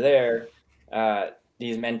then from there,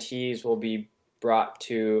 these mentees will be brought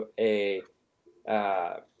to a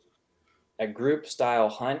group style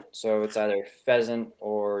hunt. So it's either pheasant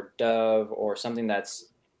or dove or something that's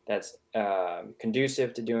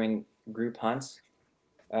conducive to doing group hunts.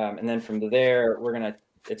 And then from there,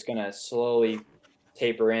 it's gonna slowly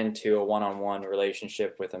taper into a one-on-one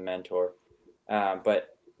relationship with a mentor.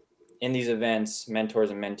 But in these events, mentors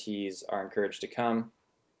and mentees are encouraged to come.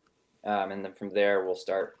 And then from there, we'll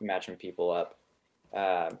start matching people up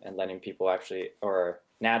and letting people actually or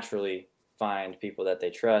naturally find people that they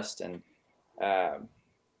trust. And so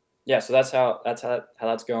that's how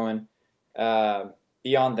that's going.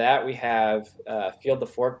 Beyond that, we have Field the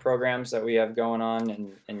Fork programs that we have going on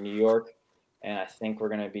in New York. And I think we're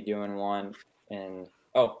going to be doing one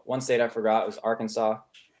one state I forgot was Arkansas.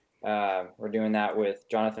 We're doing that with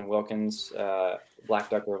Jonathan Wilkins, Black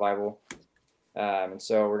Duck Revival. And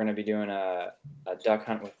so we're going to be doing a duck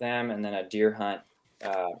hunt with them and then a deer hunt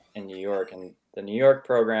in New York. And the New York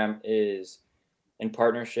program is in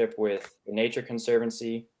partnership with the Nature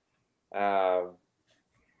Conservancy, BHA,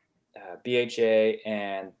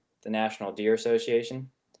 and the National Deer Association.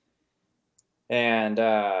 And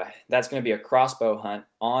that's going to be a crossbow hunt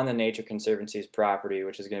on the Nature Conservancy's property,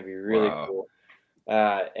 which is going to be really cool.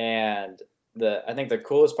 And I think the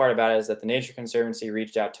coolest part about it is that the Nature Conservancy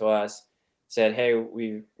reached out to us, said, "Hey,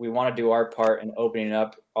 we want to do our part in opening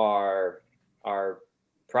up our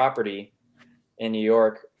property in New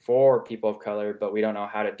York for people of color, but we don't know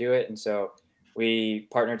how to do it." And so we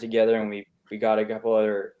partnered together and we got a couple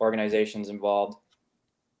other organizations involved.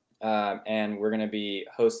 And we're going to be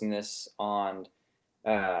hosting this on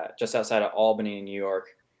just outside of Albany, New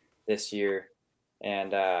York this year.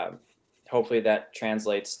 And hopefully that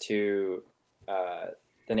translates to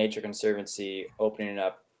the Nature Conservancy opening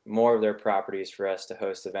up more of their properties for us to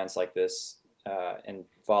host events like this in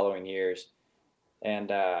following years.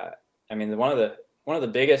 And I mean, one of the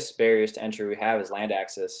biggest barriers to entry we have is land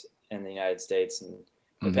access in the United States. And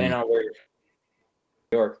depending on where you're from,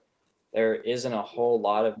 New York, there isn't a whole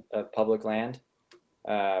lot of public land.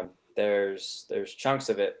 There's chunks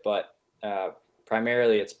of it, but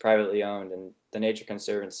primarily it's privately owned, and the Nature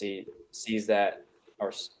Conservancy sees that,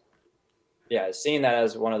 or seeing that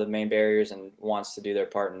as one of the main barriers, and wants to do their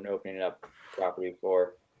part in opening up property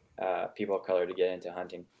for people of color to get into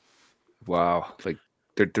hunting. Wow. Like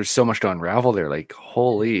there's so much to unravel there. Like,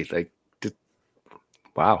 holy, like,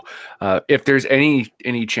 wow. If there's any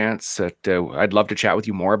chance that I'd love to chat with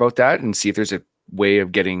you more about that and see if there's a way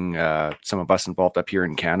of getting some of us involved up here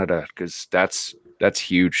in Canada, because that's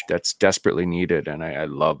huge. That's desperately needed. And I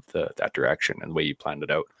love that direction and the way you planned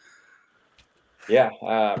it out. Yeah.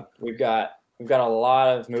 We've got a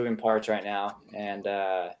lot of moving parts right now, and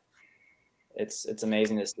it's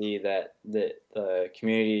amazing to see that the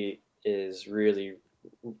community is really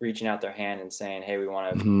reaching out their hand and saying, hey, we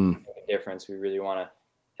want to make a difference. We really want to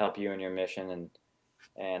help you in your mission,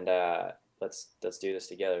 and let's do this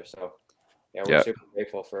together. So we're super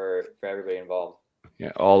grateful for everybody involved.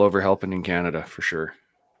 Yeah, all over helping in Canada for sure.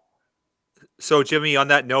 So Jimmy, on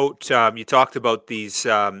that note, you talked about these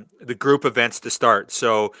the group events to start.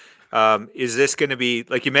 So is this going to be,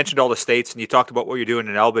 like you mentioned all the states, and you talked about what you're doing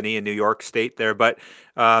in Albany and New York State there, but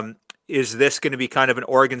is this going to be kind of an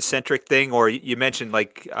Oregon centric thing, or you mentioned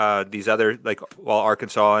like these other, like, well,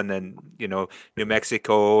 Arkansas and then New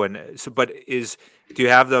Mexico, and so, but do you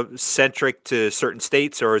have the centric to certain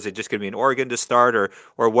states, or is it just going to be in Oregon to start,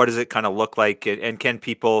 or what does it kind of look like, and can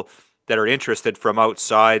people that are interested from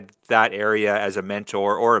outside that area as a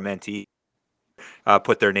mentor or a mentee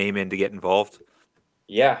put their name in to get involved?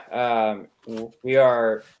 Yeah,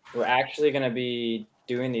 we're actually going to be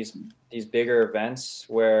doing these bigger events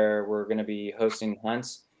where we're going to be hosting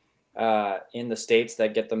hunts in the states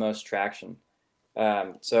that get the most traction.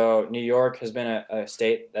 So New York has been a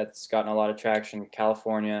state that's gotten a lot of traction.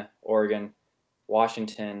 California, Oregon,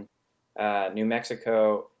 Washington, New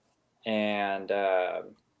Mexico, and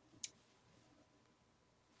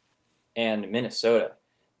Minnesota.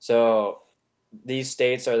 So these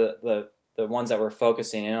states are the ones that we're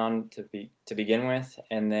focusing in on to begin with,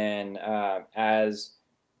 and then as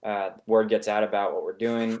word gets out about what we're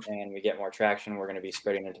doing and we get more traction, we're going to be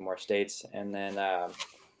spreading into more states, and then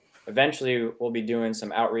eventually we'll be doing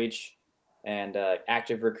some outreach and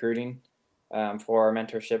active recruiting for our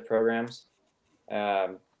mentorship programs.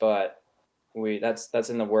 But that's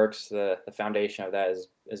in the works. The foundation of that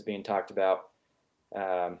is being talked about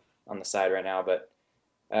on the side right now, but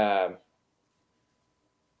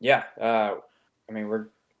I mean, we're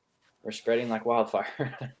spreading like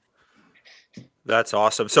wildfire. That's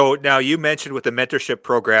awesome. So now you mentioned with the mentorship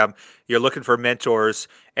program, you're looking for mentors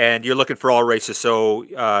and you're looking for all races.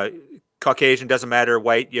 So Caucasian, doesn't matter,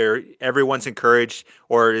 white, everyone's encouraged,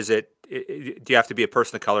 or do you have to be a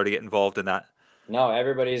person of color to get involved in that? No,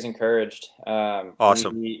 everybody's encouraged.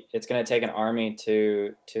 Awesome. It's going to take an army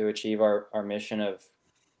to achieve our mission of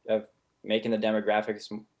making the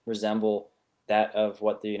demographics resemble that of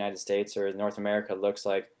what the United States or North America looks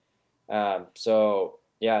like. So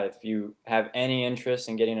yeah, if you have any interest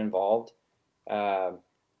in getting involved,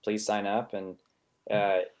 please sign up. And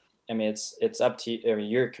I mean, it's up to you. I mean,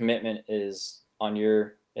 your commitment is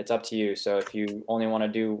it's up to you. So if you only want to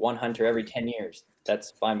do one hunter every 10 years,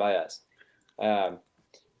 that's fine by us.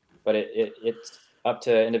 But it's up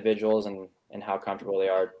to individuals and how comfortable they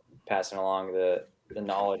are passing along the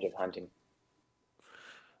knowledge of hunting.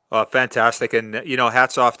 Fantastic. And,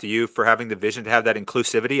 hats off to you for having the vision to have that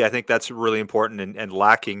inclusivity. I think that's really important and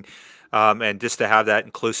lacking. And just to have that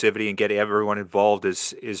inclusivity and get everyone involved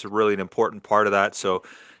is really an important part of that. So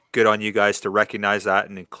good on you guys to recognize that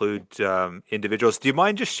and include individuals. Do you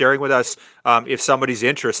mind just sharing with us if somebody's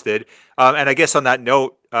interested? And I guess on that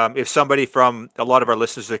note, if somebody from, a lot of our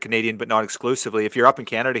listeners are Canadian, but not exclusively, if you're up in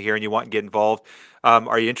Canada here and you want to get involved,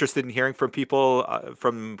 are you interested in hearing from people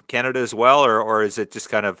from Canada as well, or is it just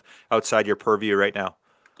kind of outside your purview right now?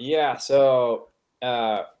 Yeah, so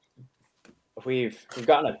we've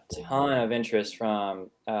gotten a ton of interest from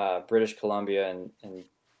British Columbia and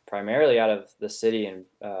primarily out of the city in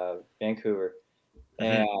Vancouver.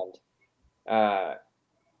 Mm-hmm. And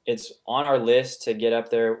it's on our list to get up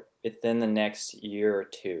there within the next year or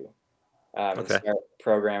two and start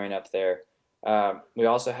programming up there. We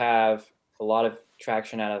also have a lot of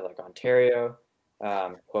traction out of like Ontario,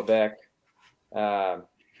 Quebec,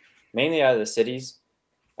 mainly out of the cities.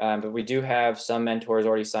 But we do have some mentors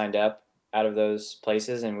already signed up out of those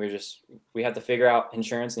places, and we have to figure out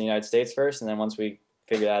insurance in the United States first, and then once we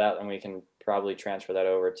figure that out, then we can probably transfer that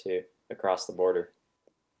over to across the border.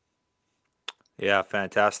 Yeah,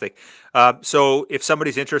 fantastic. So if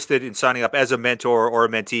somebody's interested in signing up as a mentor or a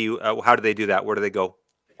mentee, how do they do that? Where do they go?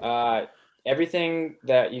 Everything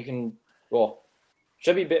that you can,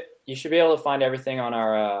 you should be able to find everything on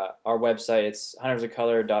our website. It's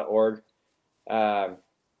huntersofcolor.org.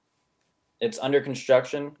 It's under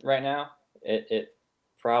construction right now. It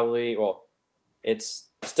probably, well, it's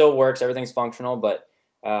still works. Everything's functional, but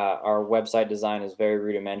our website design is very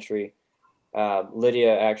rudimentary.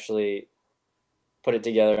 Lydia actually put it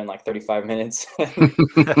together in like 35 minutes.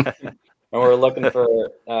 And we're looking for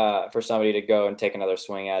somebody to go and take another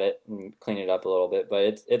swing at it and clean it up a little bit.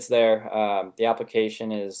 But it's there. The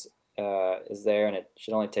application is there, and it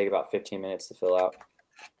should only take about 15 minutes to fill out.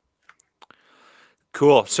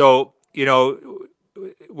 Cool. So, you're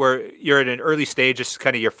at an early stage. It's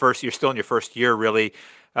kind of you're still in your first year, really.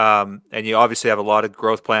 And you obviously have a lot of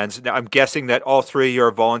growth plans. Now, I'm guessing that all three of you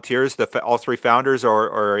are volunteers, all three founders,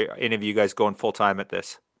 or any of you guys going full time at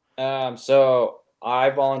this? So I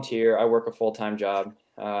volunteer. I work a full-time job.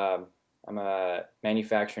 I'm a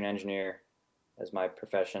manufacturing engineer as my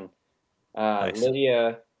profession. Nice.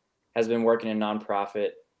 Lydia has been working in the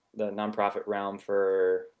nonprofit realm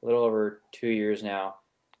for a little over 2 years now.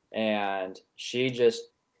 And she just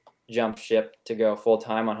jumped ship to go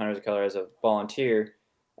full-time on Hunters of Color as a volunteer.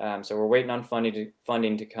 So we're waiting on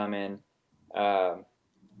funding to come in for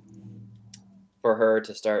her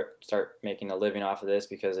to start making a living off of this,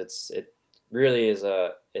 because it really is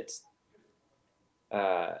I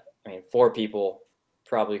mean, 4 people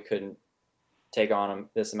probably couldn't take on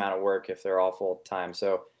this amount of work if they're all full time.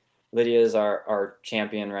 So Lydia is our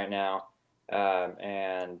champion right now,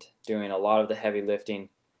 and doing a lot of the heavy lifting,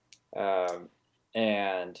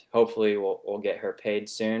 and hopefully we'll get her paid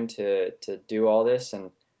soon to do all this,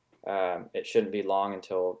 and it shouldn't be long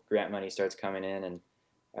until grant money starts coming in,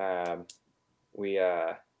 and we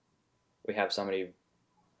have somebody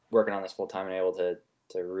working on this full time and able to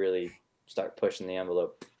really start pushing the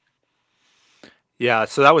envelope. Yeah,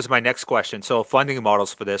 so that was my next question. So funding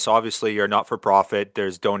models for this, obviously you're not for profit.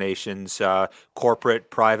 There's donations,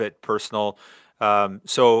 corporate, private, personal.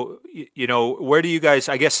 So, where do you guys,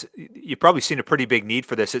 I guess you've probably seen a pretty big need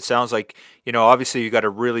for this. It sounds like, obviously you got a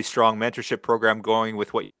really strong mentorship program going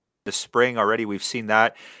with the spring already. We've seen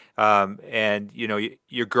that. And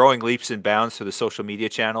you're growing leaps and bounds through the social media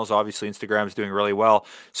channels. Obviously Instagram is doing really well.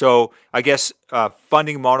 So I guess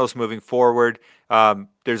funding models moving forward,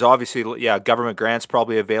 there's obviously, government grants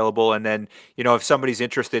probably available. And then, if somebody's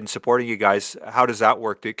interested in supporting you guys, how does that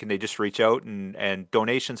work? Can they just reach out and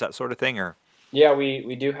donations, that sort of thing? Or? Yeah,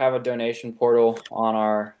 we do have a donation portal on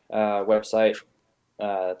our website.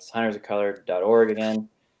 It's huntersofcolor.org again.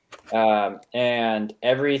 And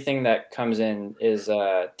everything that comes in is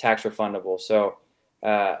tax refundable. So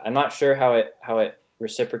I'm not sure how it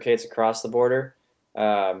reciprocates across the border.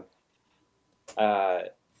 But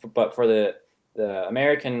for the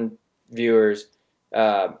American viewers,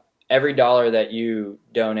 every dollar that you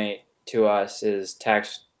donate to us is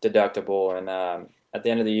tax deductible. And at the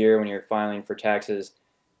end of the year, when you're filing for taxes,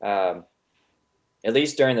 at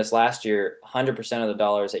least during this last year, 100% of the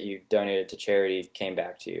dollars that you donated to charity came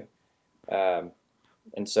back to you.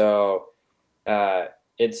 And so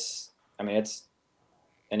it's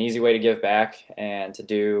an easy way to give back and to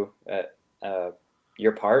do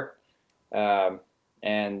your part.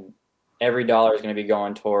 And every dollar is going to be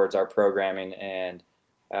going towards our programming and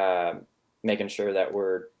making sure that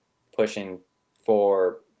we're pushing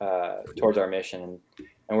towards our mission.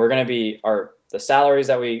 And we're going to be the salaries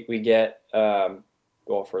that we get,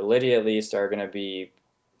 well, for Lydia at least, are going to be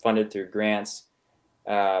funded through grants,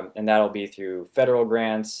 and that'll be through federal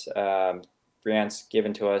grants, grants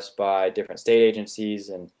given to us by different state agencies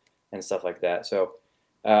and stuff like that. So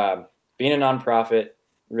being a nonprofit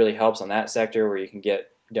really helps on that sector, where you can get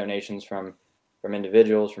donations from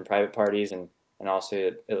individuals, from private parties, and also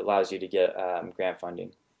it allows you to get grant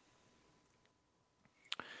funding.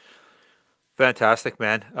 Fantastic,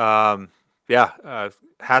 man.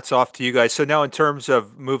 Hats off to you guys. So now, in terms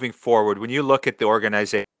of moving forward, when you look at the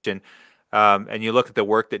organization and you look at the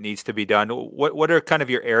work that needs to be done, what are kind of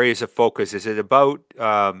your areas of focus? Is it about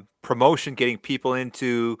promotion, getting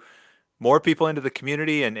more people into the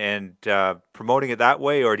community and promoting it that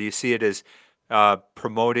way, or do you see it as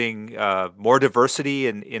promoting more diversity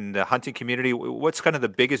in the hunting community? What's kind of the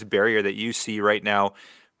biggest barrier that you see right now,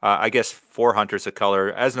 I guess, for Hunters of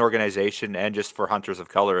Color as an organization, and just for Hunters of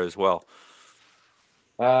Color as well?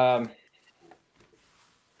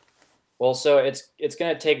 Well, so it's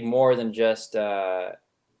going to take more than just than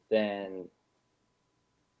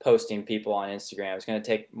posting people on Instagram. It's going to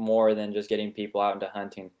take more than just getting people out into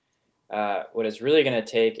hunting. What it's really going to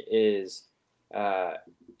take is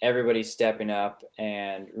everybody stepping up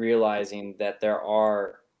and realizing that there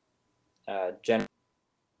are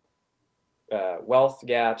wealth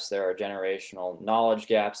gaps, there are generational knowledge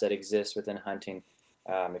gaps that exist within hunting.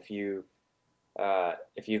 If you've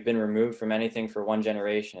been removed from anything for one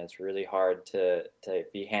generation, it's really hard to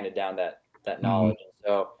be handed down that knowledge.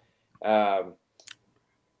 So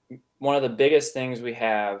one of the biggest things we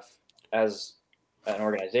have as an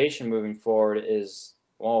organization moving forward is,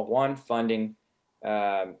 well, one, funding,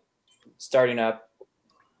 starting up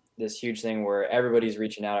this huge thing where everybody's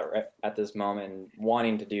reaching out at this moment and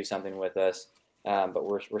wanting to do something with us, but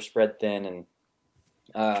we're spread thin. And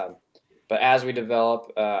but as we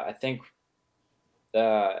develop, I think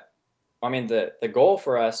the goal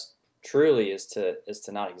for us truly is to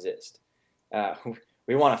not exist.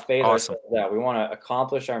 We want to phase Awesome. ourselves out. We want to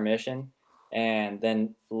accomplish our mission, and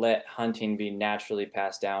then let hunting be naturally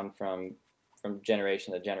passed down from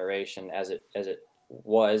generation to generation as it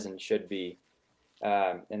was and should be.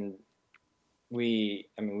 And we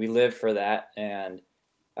live for that, and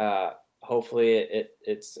hopefully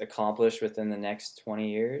it's accomplished within the next 20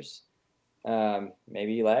 years,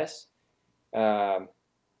 maybe less. But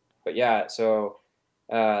yeah, so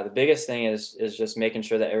the biggest thing is just making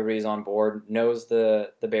sure that everybody's on board, knows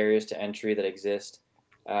the barriers to entry that exist,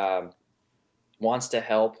 wants to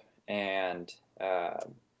help, and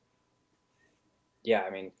yeah,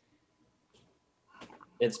 I mean,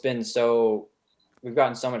 we've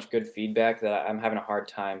gotten so much good feedback that I'm having a hard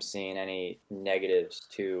time seeing any negatives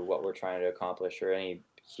to what we're trying to accomplish or any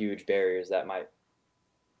huge barriers that might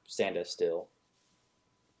stand us still.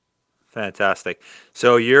 Fantastic.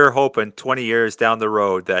 So you're hoping 20 years down the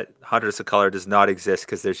road that Hunters of Color does not exist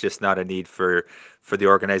because there's just not a need for the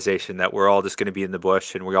organization, that we're all just going to be in the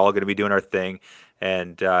bush and we're all going to be doing our thing,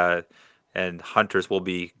 and hunters will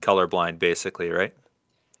be colorblind, basically, right?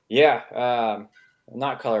 Yeah,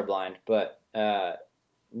 not colorblind, but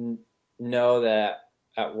know that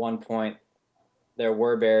at one point there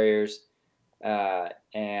were barriers,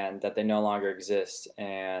 and that they no longer exist,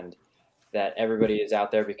 and that everybody is out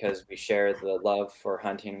there because we share the love for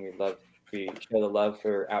hunting. We share the love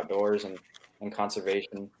for outdoors and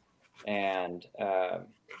conservation, and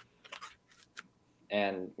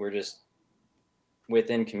we're just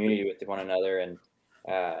within community with one another, and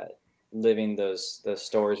living those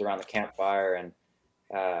stories around the campfire. And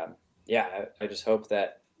yeah, I just hope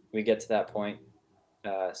that we get to that point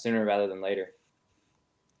sooner rather than later.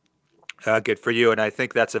 Good for you, and I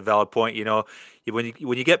think that's a valid point. When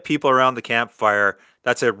you get people around the campfire,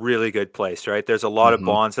 that's a really good place, right? There's a lot of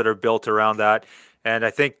bonds that are built around that, and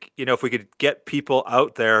I think if we could get people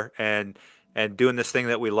out there and doing this thing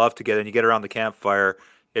that we love together, and you get around the campfire,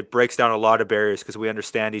 it breaks down a lot of barriers because we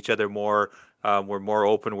understand each other more. We're more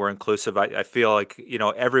open, we're inclusive. I feel like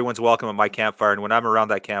everyone's welcome at my campfire, and when I'm around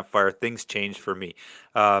that campfire, things change for me.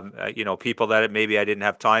 People that maybe I didn't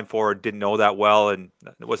have time for or didn't know that well, and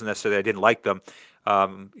it wasn't necessarily I didn't like them.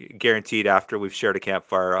 Guaranteed, after we've shared a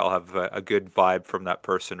campfire, I'll have a good vibe from that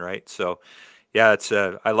person, right? So, yeah, it's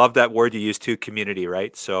I love that word you use too, community,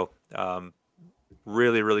 right? So,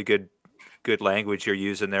 really, really good language you're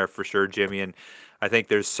using there for sure, Jimmy. And I think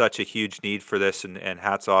there's such a huge need for this, and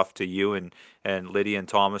hats off to you and Lydia and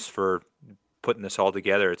Thomas for putting this all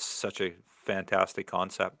together. It's such a fantastic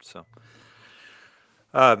concept. So,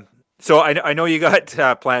 I know you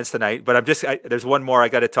got plans tonight, but there's one more I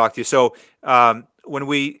got to talk to you. So when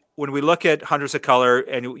we look at Hunters of Color,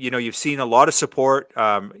 and you've seen a lot of support,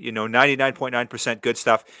 99.9% good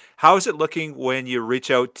stuff. How is it looking when you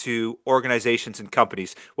reach out to organizations and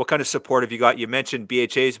companies? What kind of support have you got? You mentioned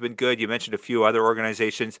BHA has been good. You mentioned a few other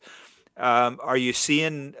organizations. Are you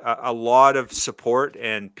seeing a lot of support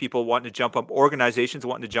and people wanting to organizations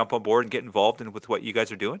wanting to jump on board and get involved with what you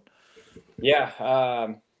guys are doing? Yeah,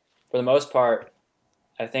 for the most part,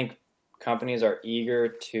 I think companies are eager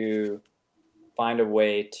to find a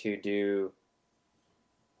way to do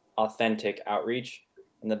authentic outreach,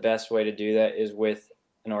 and the best way to do that is with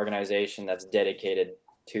an organization that's dedicated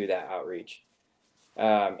to that outreach.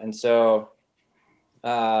 And so,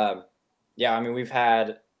 we've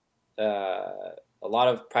had a lot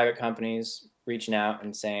of private companies reaching out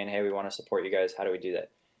and saying, "Hey, we want to support you guys. How do we do that?"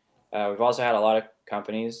 We've also had a lot of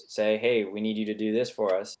companies say, "Hey, we need you to do this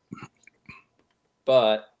for us,"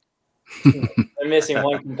 but they're missing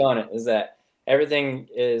one component: is that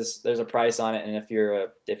there's a price on it, and if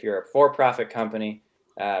you're a for-profit company,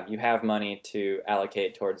 you have money to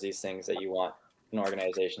allocate towards these things that you want an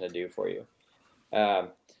organization to do for you.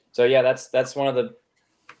 So yeah, that's one of the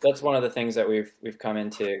things that we've come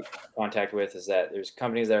into contact with, is that there's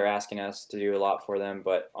companies that are asking us to do a lot for them,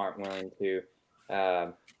 but aren't willing to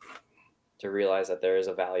realize that there is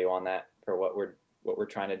a value on that for what we're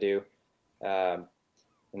trying to do.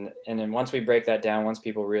 And then once we break that down, once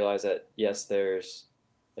people realize that yes, there's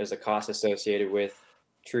a cost associated with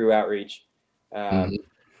true outreach,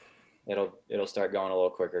 it'll start going a little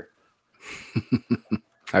quicker.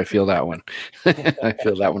 I feel that one. I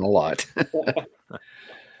feel that one a lot.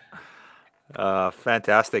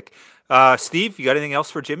 Fantastic. Steve, you got anything else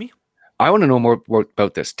for Jimmy? I want to know more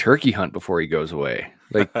about this turkey hunt before he goes away.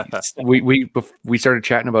 Like we started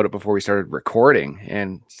chatting about it before we started recording,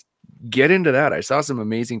 and get into that. I saw some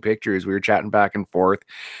amazing pictures. We were chatting back and forth,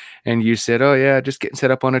 and you said, "Oh yeah, just getting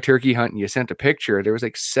set up on a turkey hunt." And you sent a picture. There was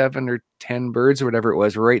like 7 or 10 birds or whatever it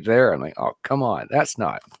was right there. I'm like, "Oh come on, that's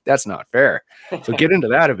not fair." So get into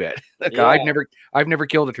that a bit. Like, Yeah. I've never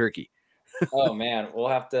killed a turkey. Oh man, we'll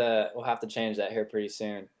have to change that here pretty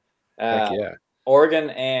soon. Heck yeah. Oregon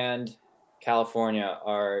and California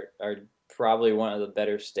are probably one of the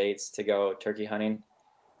better states to go turkey hunting.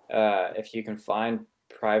 If you can find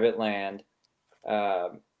private land,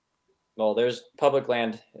 well, there's public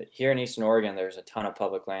land here in Eastern Oregon. There's a ton of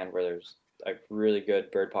public land where there's a really good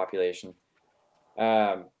bird population.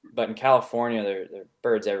 But in California, there are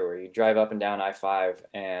birds everywhere. You drive up and down I-5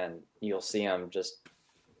 and you'll see them just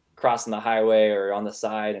crossing the highway or on the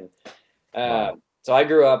side. And Wow. so I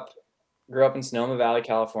grew up in Sonoma Valley,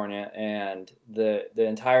 California, and the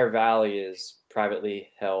entire valley is privately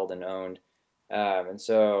held and owned. And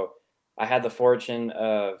so I had the fortune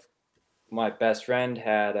of my best friend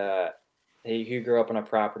had he grew up on a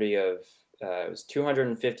property of it was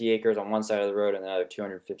 250 acres on one side of the road and another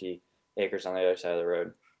 250 acres on the other side of the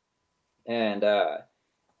road, and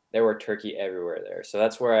there were turkey everywhere there. So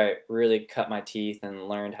that's where I really cut my teeth and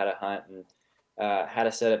learned how to hunt and how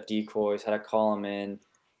to set up decoys, how to call them in,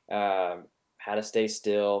 how to stay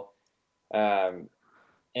still.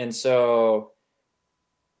 And so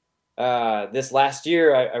this last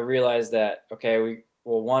year, I realized that, okay, we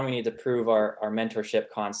need to prove our mentorship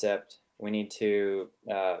concept. We need to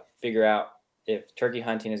figure out if turkey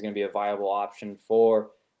hunting is going to be a viable option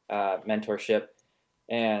for mentorship.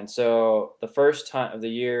 And so the first hunt of the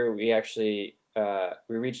year, we actually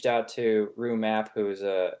we reached out to Rue Mapp, who's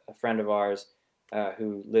a friend of ours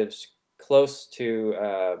who lives close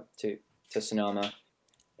to Sonoma,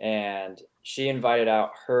 and she invited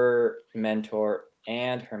out her mentor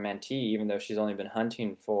and her mentee, even though she's only been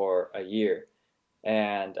hunting for a year.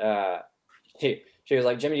 And she was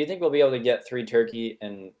like, "Jimmy, do you think we'll be able to get 3 turkey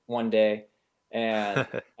in one day?" And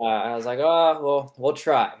I was like, "Oh, well, we'll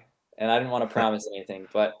try." And I didn't want to promise anything,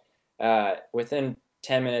 but within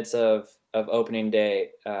 10 minutes of opening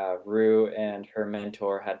day, Rue and her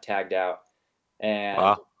mentor had tagged out, and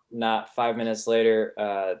Wow. not 5 minutes later,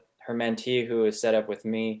 her mentee, who was set up with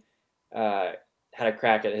me, had a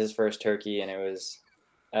crack at his first turkey, and it was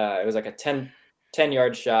like a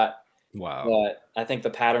 10-yard shot. Wow. But I think the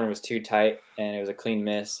pattern was too tight, and it was a clean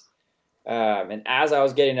miss. And as I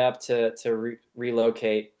was getting up to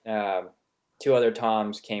relocate, 2 other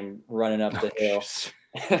toms came running up the hill,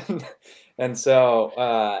 and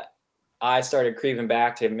so I started creeping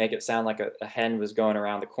back to make it sound like a hen was going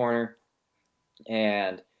around the corner,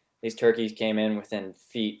 and these turkeys came in within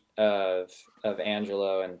feet of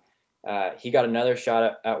Angelo, and he got another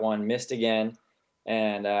shot at one, missed again,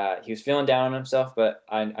 and he was feeling down on himself, but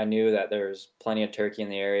I knew that there was plenty of turkey in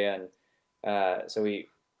the area, and so we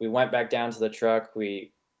went back down to the truck.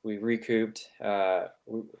 We recouped,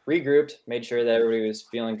 regrouped, made sure that everybody was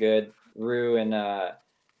feeling good. Rue and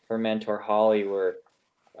her mentor Holly were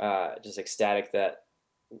just ecstatic that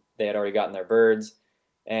they had already gotten their birds.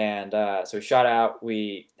 And so we shot out.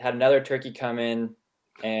 We had another turkey come in,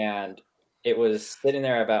 and it was sitting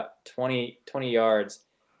there about 20 yards,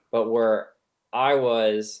 but where I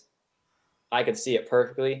was, I could see it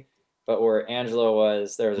perfectly, but where Angelo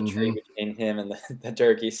was, there was a tree between him and the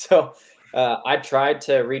turkey. So I tried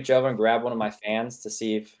to reach over and grab one of my fans to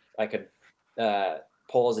see if I could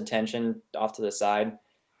pull his attention off to the side,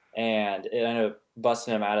 and it ended up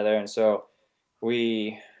busting him out of there. And so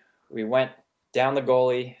we went down the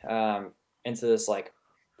gully into this like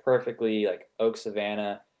perfectly like oak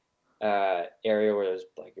savanna area where it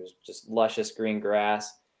was just luscious green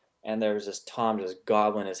grass, and there was this tom just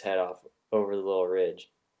gobbling his head off over the little ridge.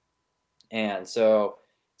 And so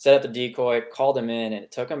set up the decoy, called him in, and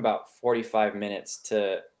it took him about 45 minutes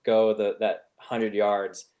to go that 100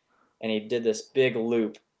 yards, and he did this big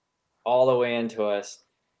loop all the way into us,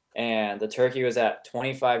 and the turkey was at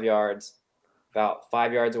 25 yards, about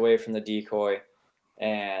 5 yards away from the decoy.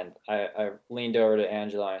 And I leaned over to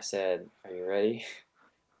Angelo and I said, "Are you ready?"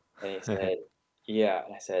 And he said, "Yeah."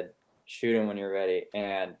 And I said, "Shoot him when you're ready."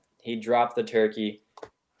 And he dropped the turkey.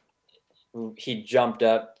 He jumped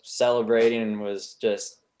up celebrating and was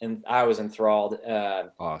just and I was enthralled.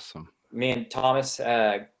 Awesome. Me and Thomas,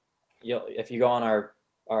 if you go on our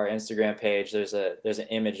Instagram page, there's an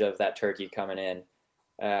image of that turkey coming in,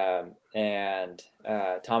 and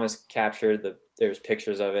Thomas captured there's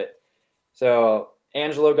pictures of it. So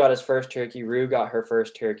Angelo got his first turkey, Rue got her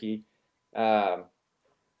first turkey, and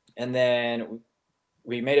then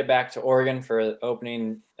we made it back to Oregon for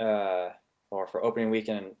opening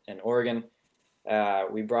weekend in Oregon.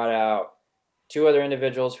 We brought out 2 other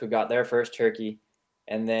individuals who got their first turkey,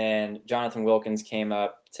 and then Jonathan Wilkins came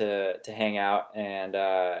up to hang out, and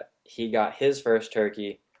he got his first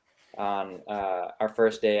turkey on our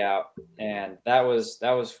first day out, and that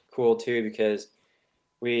was cool too, because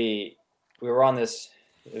we were on this.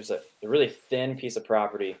 It was a really thin piece of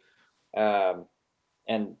property, and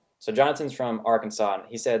so Jonathan's from Arkansas, and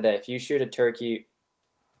he said that if you shoot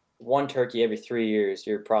one turkey every 3 years,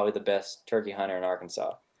 you're probably the best turkey hunter in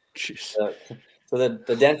Arkansas. Jeez. So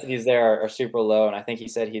the densities there are super low, and I think he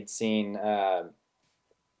said he'd seen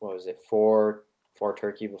four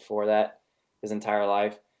turkey before that his entire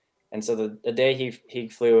life. And so the day he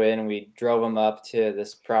flew in, we drove him up to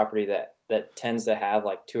this property that tends to have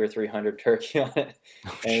like 200 or 300 turkey on it,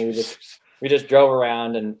 and we just drove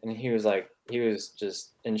around, and he was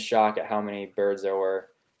just in shock at how many birds there were.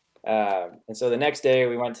 And so the next day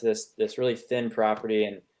we went to this really thin property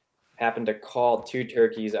and happened to call 2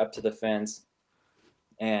 turkeys up to the fence,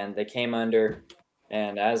 and they came under,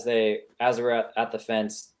 and as we were at the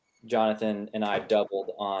fence, Jonathan and I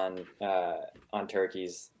doubled on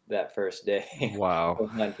turkeys that first day. Wow. of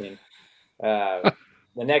hunting.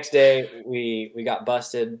 The next day we got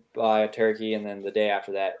busted by a turkey, and then the day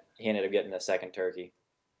after that he ended up getting a second turkey.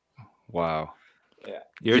 Wow. Yeah.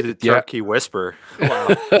 You're the turkey whisperer. Wow.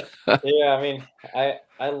 Yeah, I mean,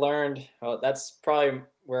 I learned. Well, that's probably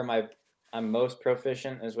where I'm most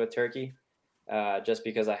proficient is with turkey, just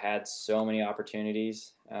because I had so many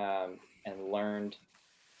opportunities, and learned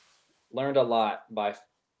a lot by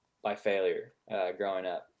failure growing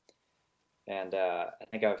up, and I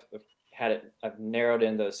think I've narrowed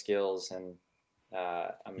in those skills, and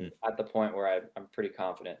I'm at the point where I'm pretty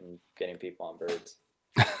confident in getting people on birds.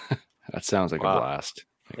 That sounds like a blast.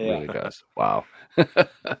 It Yeah. really does. Wow.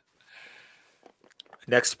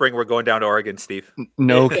 Next spring, we're going down to Oregon, Steve.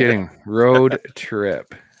 No kidding. Road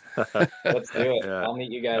trip. Let's do it. Yeah. I'll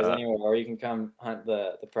meet you guys anywhere, or you can come hunt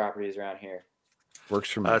the properties around here.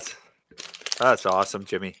 Works for me. That's awesome,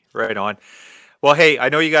 Jimmy. Right on. Well, hey, I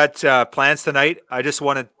know you got plans tonight. I just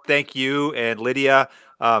want to thank you and Lydia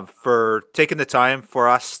for taking the time for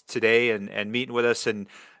us today and meeting with us and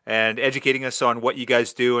educating us on what you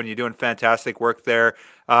guys do, and you're doing fantastic work there.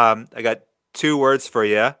 I got 2 words for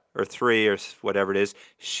you, or 3, or whatever it is.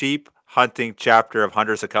 Sheep hunting chapter of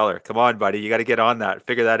Hunters of Color. Come on, buddy. You got to get on that.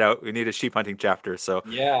 Figure that out. We need a sheep hunting chapter. So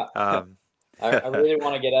yeah, I really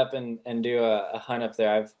want to get up and do a hunt up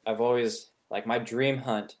there. I've always, like, my dream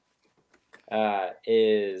hunt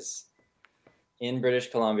is in British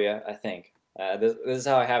Columbia, I think. This is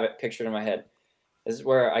how I have it pictured in my head. This is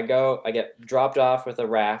where I get dropped off with a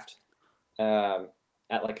raft at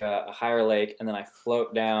like a higher lake, and then I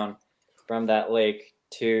float down from that lake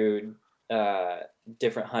to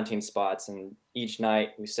different hunting spots, and each night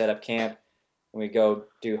we set up camp and we go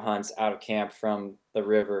do hunts out of camp from the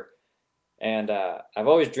river. And I've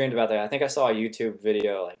always dreamed about that. I think I saw a YouTube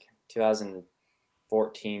video like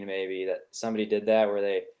 2014 maybe that somebody did that, where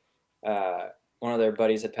they one of their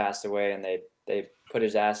buddies had passed away, and they put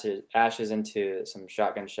his ashes into some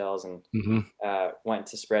shotgun shells and went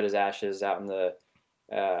to spread his ashes out in the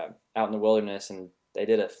wilderness, and they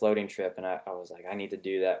did a floating trip, and I was like, I need to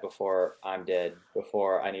do that before I'm dead,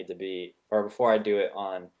 before I do it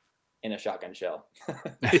in a shotgun shell.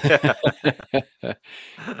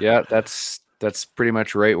 Yeah, that's pretty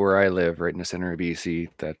much right where I live, right in the center of BC.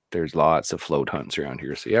 That there's lots of float hunts around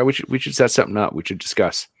here. So yeah, we should set something up. We should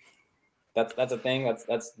discuss. That's a thing.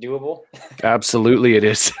 That's doable. Absolutely, it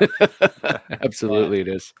is. Absolutely, it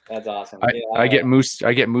is. That's awesome. I get moose.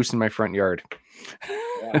 I get moose in my front yard.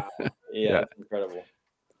 Wow. Yeah, that's incredible.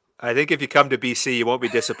 I think if you come to BC, you won't be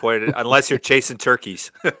disappointed unless you're chasing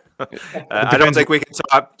turkeys. I don't think we can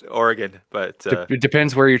top Oregon, but it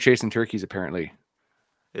depends where you're chasing turkeys. Apparently,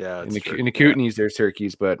 yeah. In the Kootenays, there's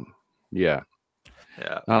turkeys, but yeah,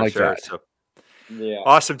 not like that. So. Yeah.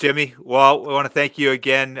 Awesome, Jimmy. Well, we want to thank you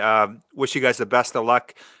again. Wish you guys the best of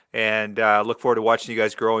luck, and look forward to watching you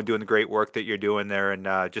guys grow and doing the great work that you're doing there.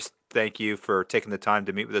 And just thank you for taking the time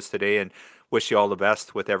to meet with us today, and wish you all the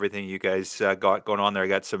best with everything you guys got going on there. I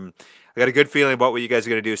got a good feeling about what you guys are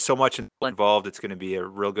going to do. So much involved. It's going to be a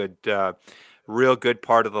real good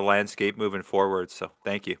part of the landscape moving forward. So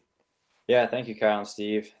thank you. Yeah, thank you, Kyle and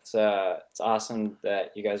Steve. It's awesome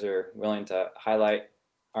that you guys are willing to highlight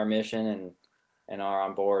our mission and are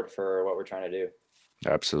on board for what we're trying to do.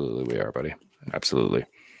 Absolutely, we are, buddy. Absolutely.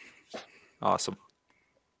 Awesome.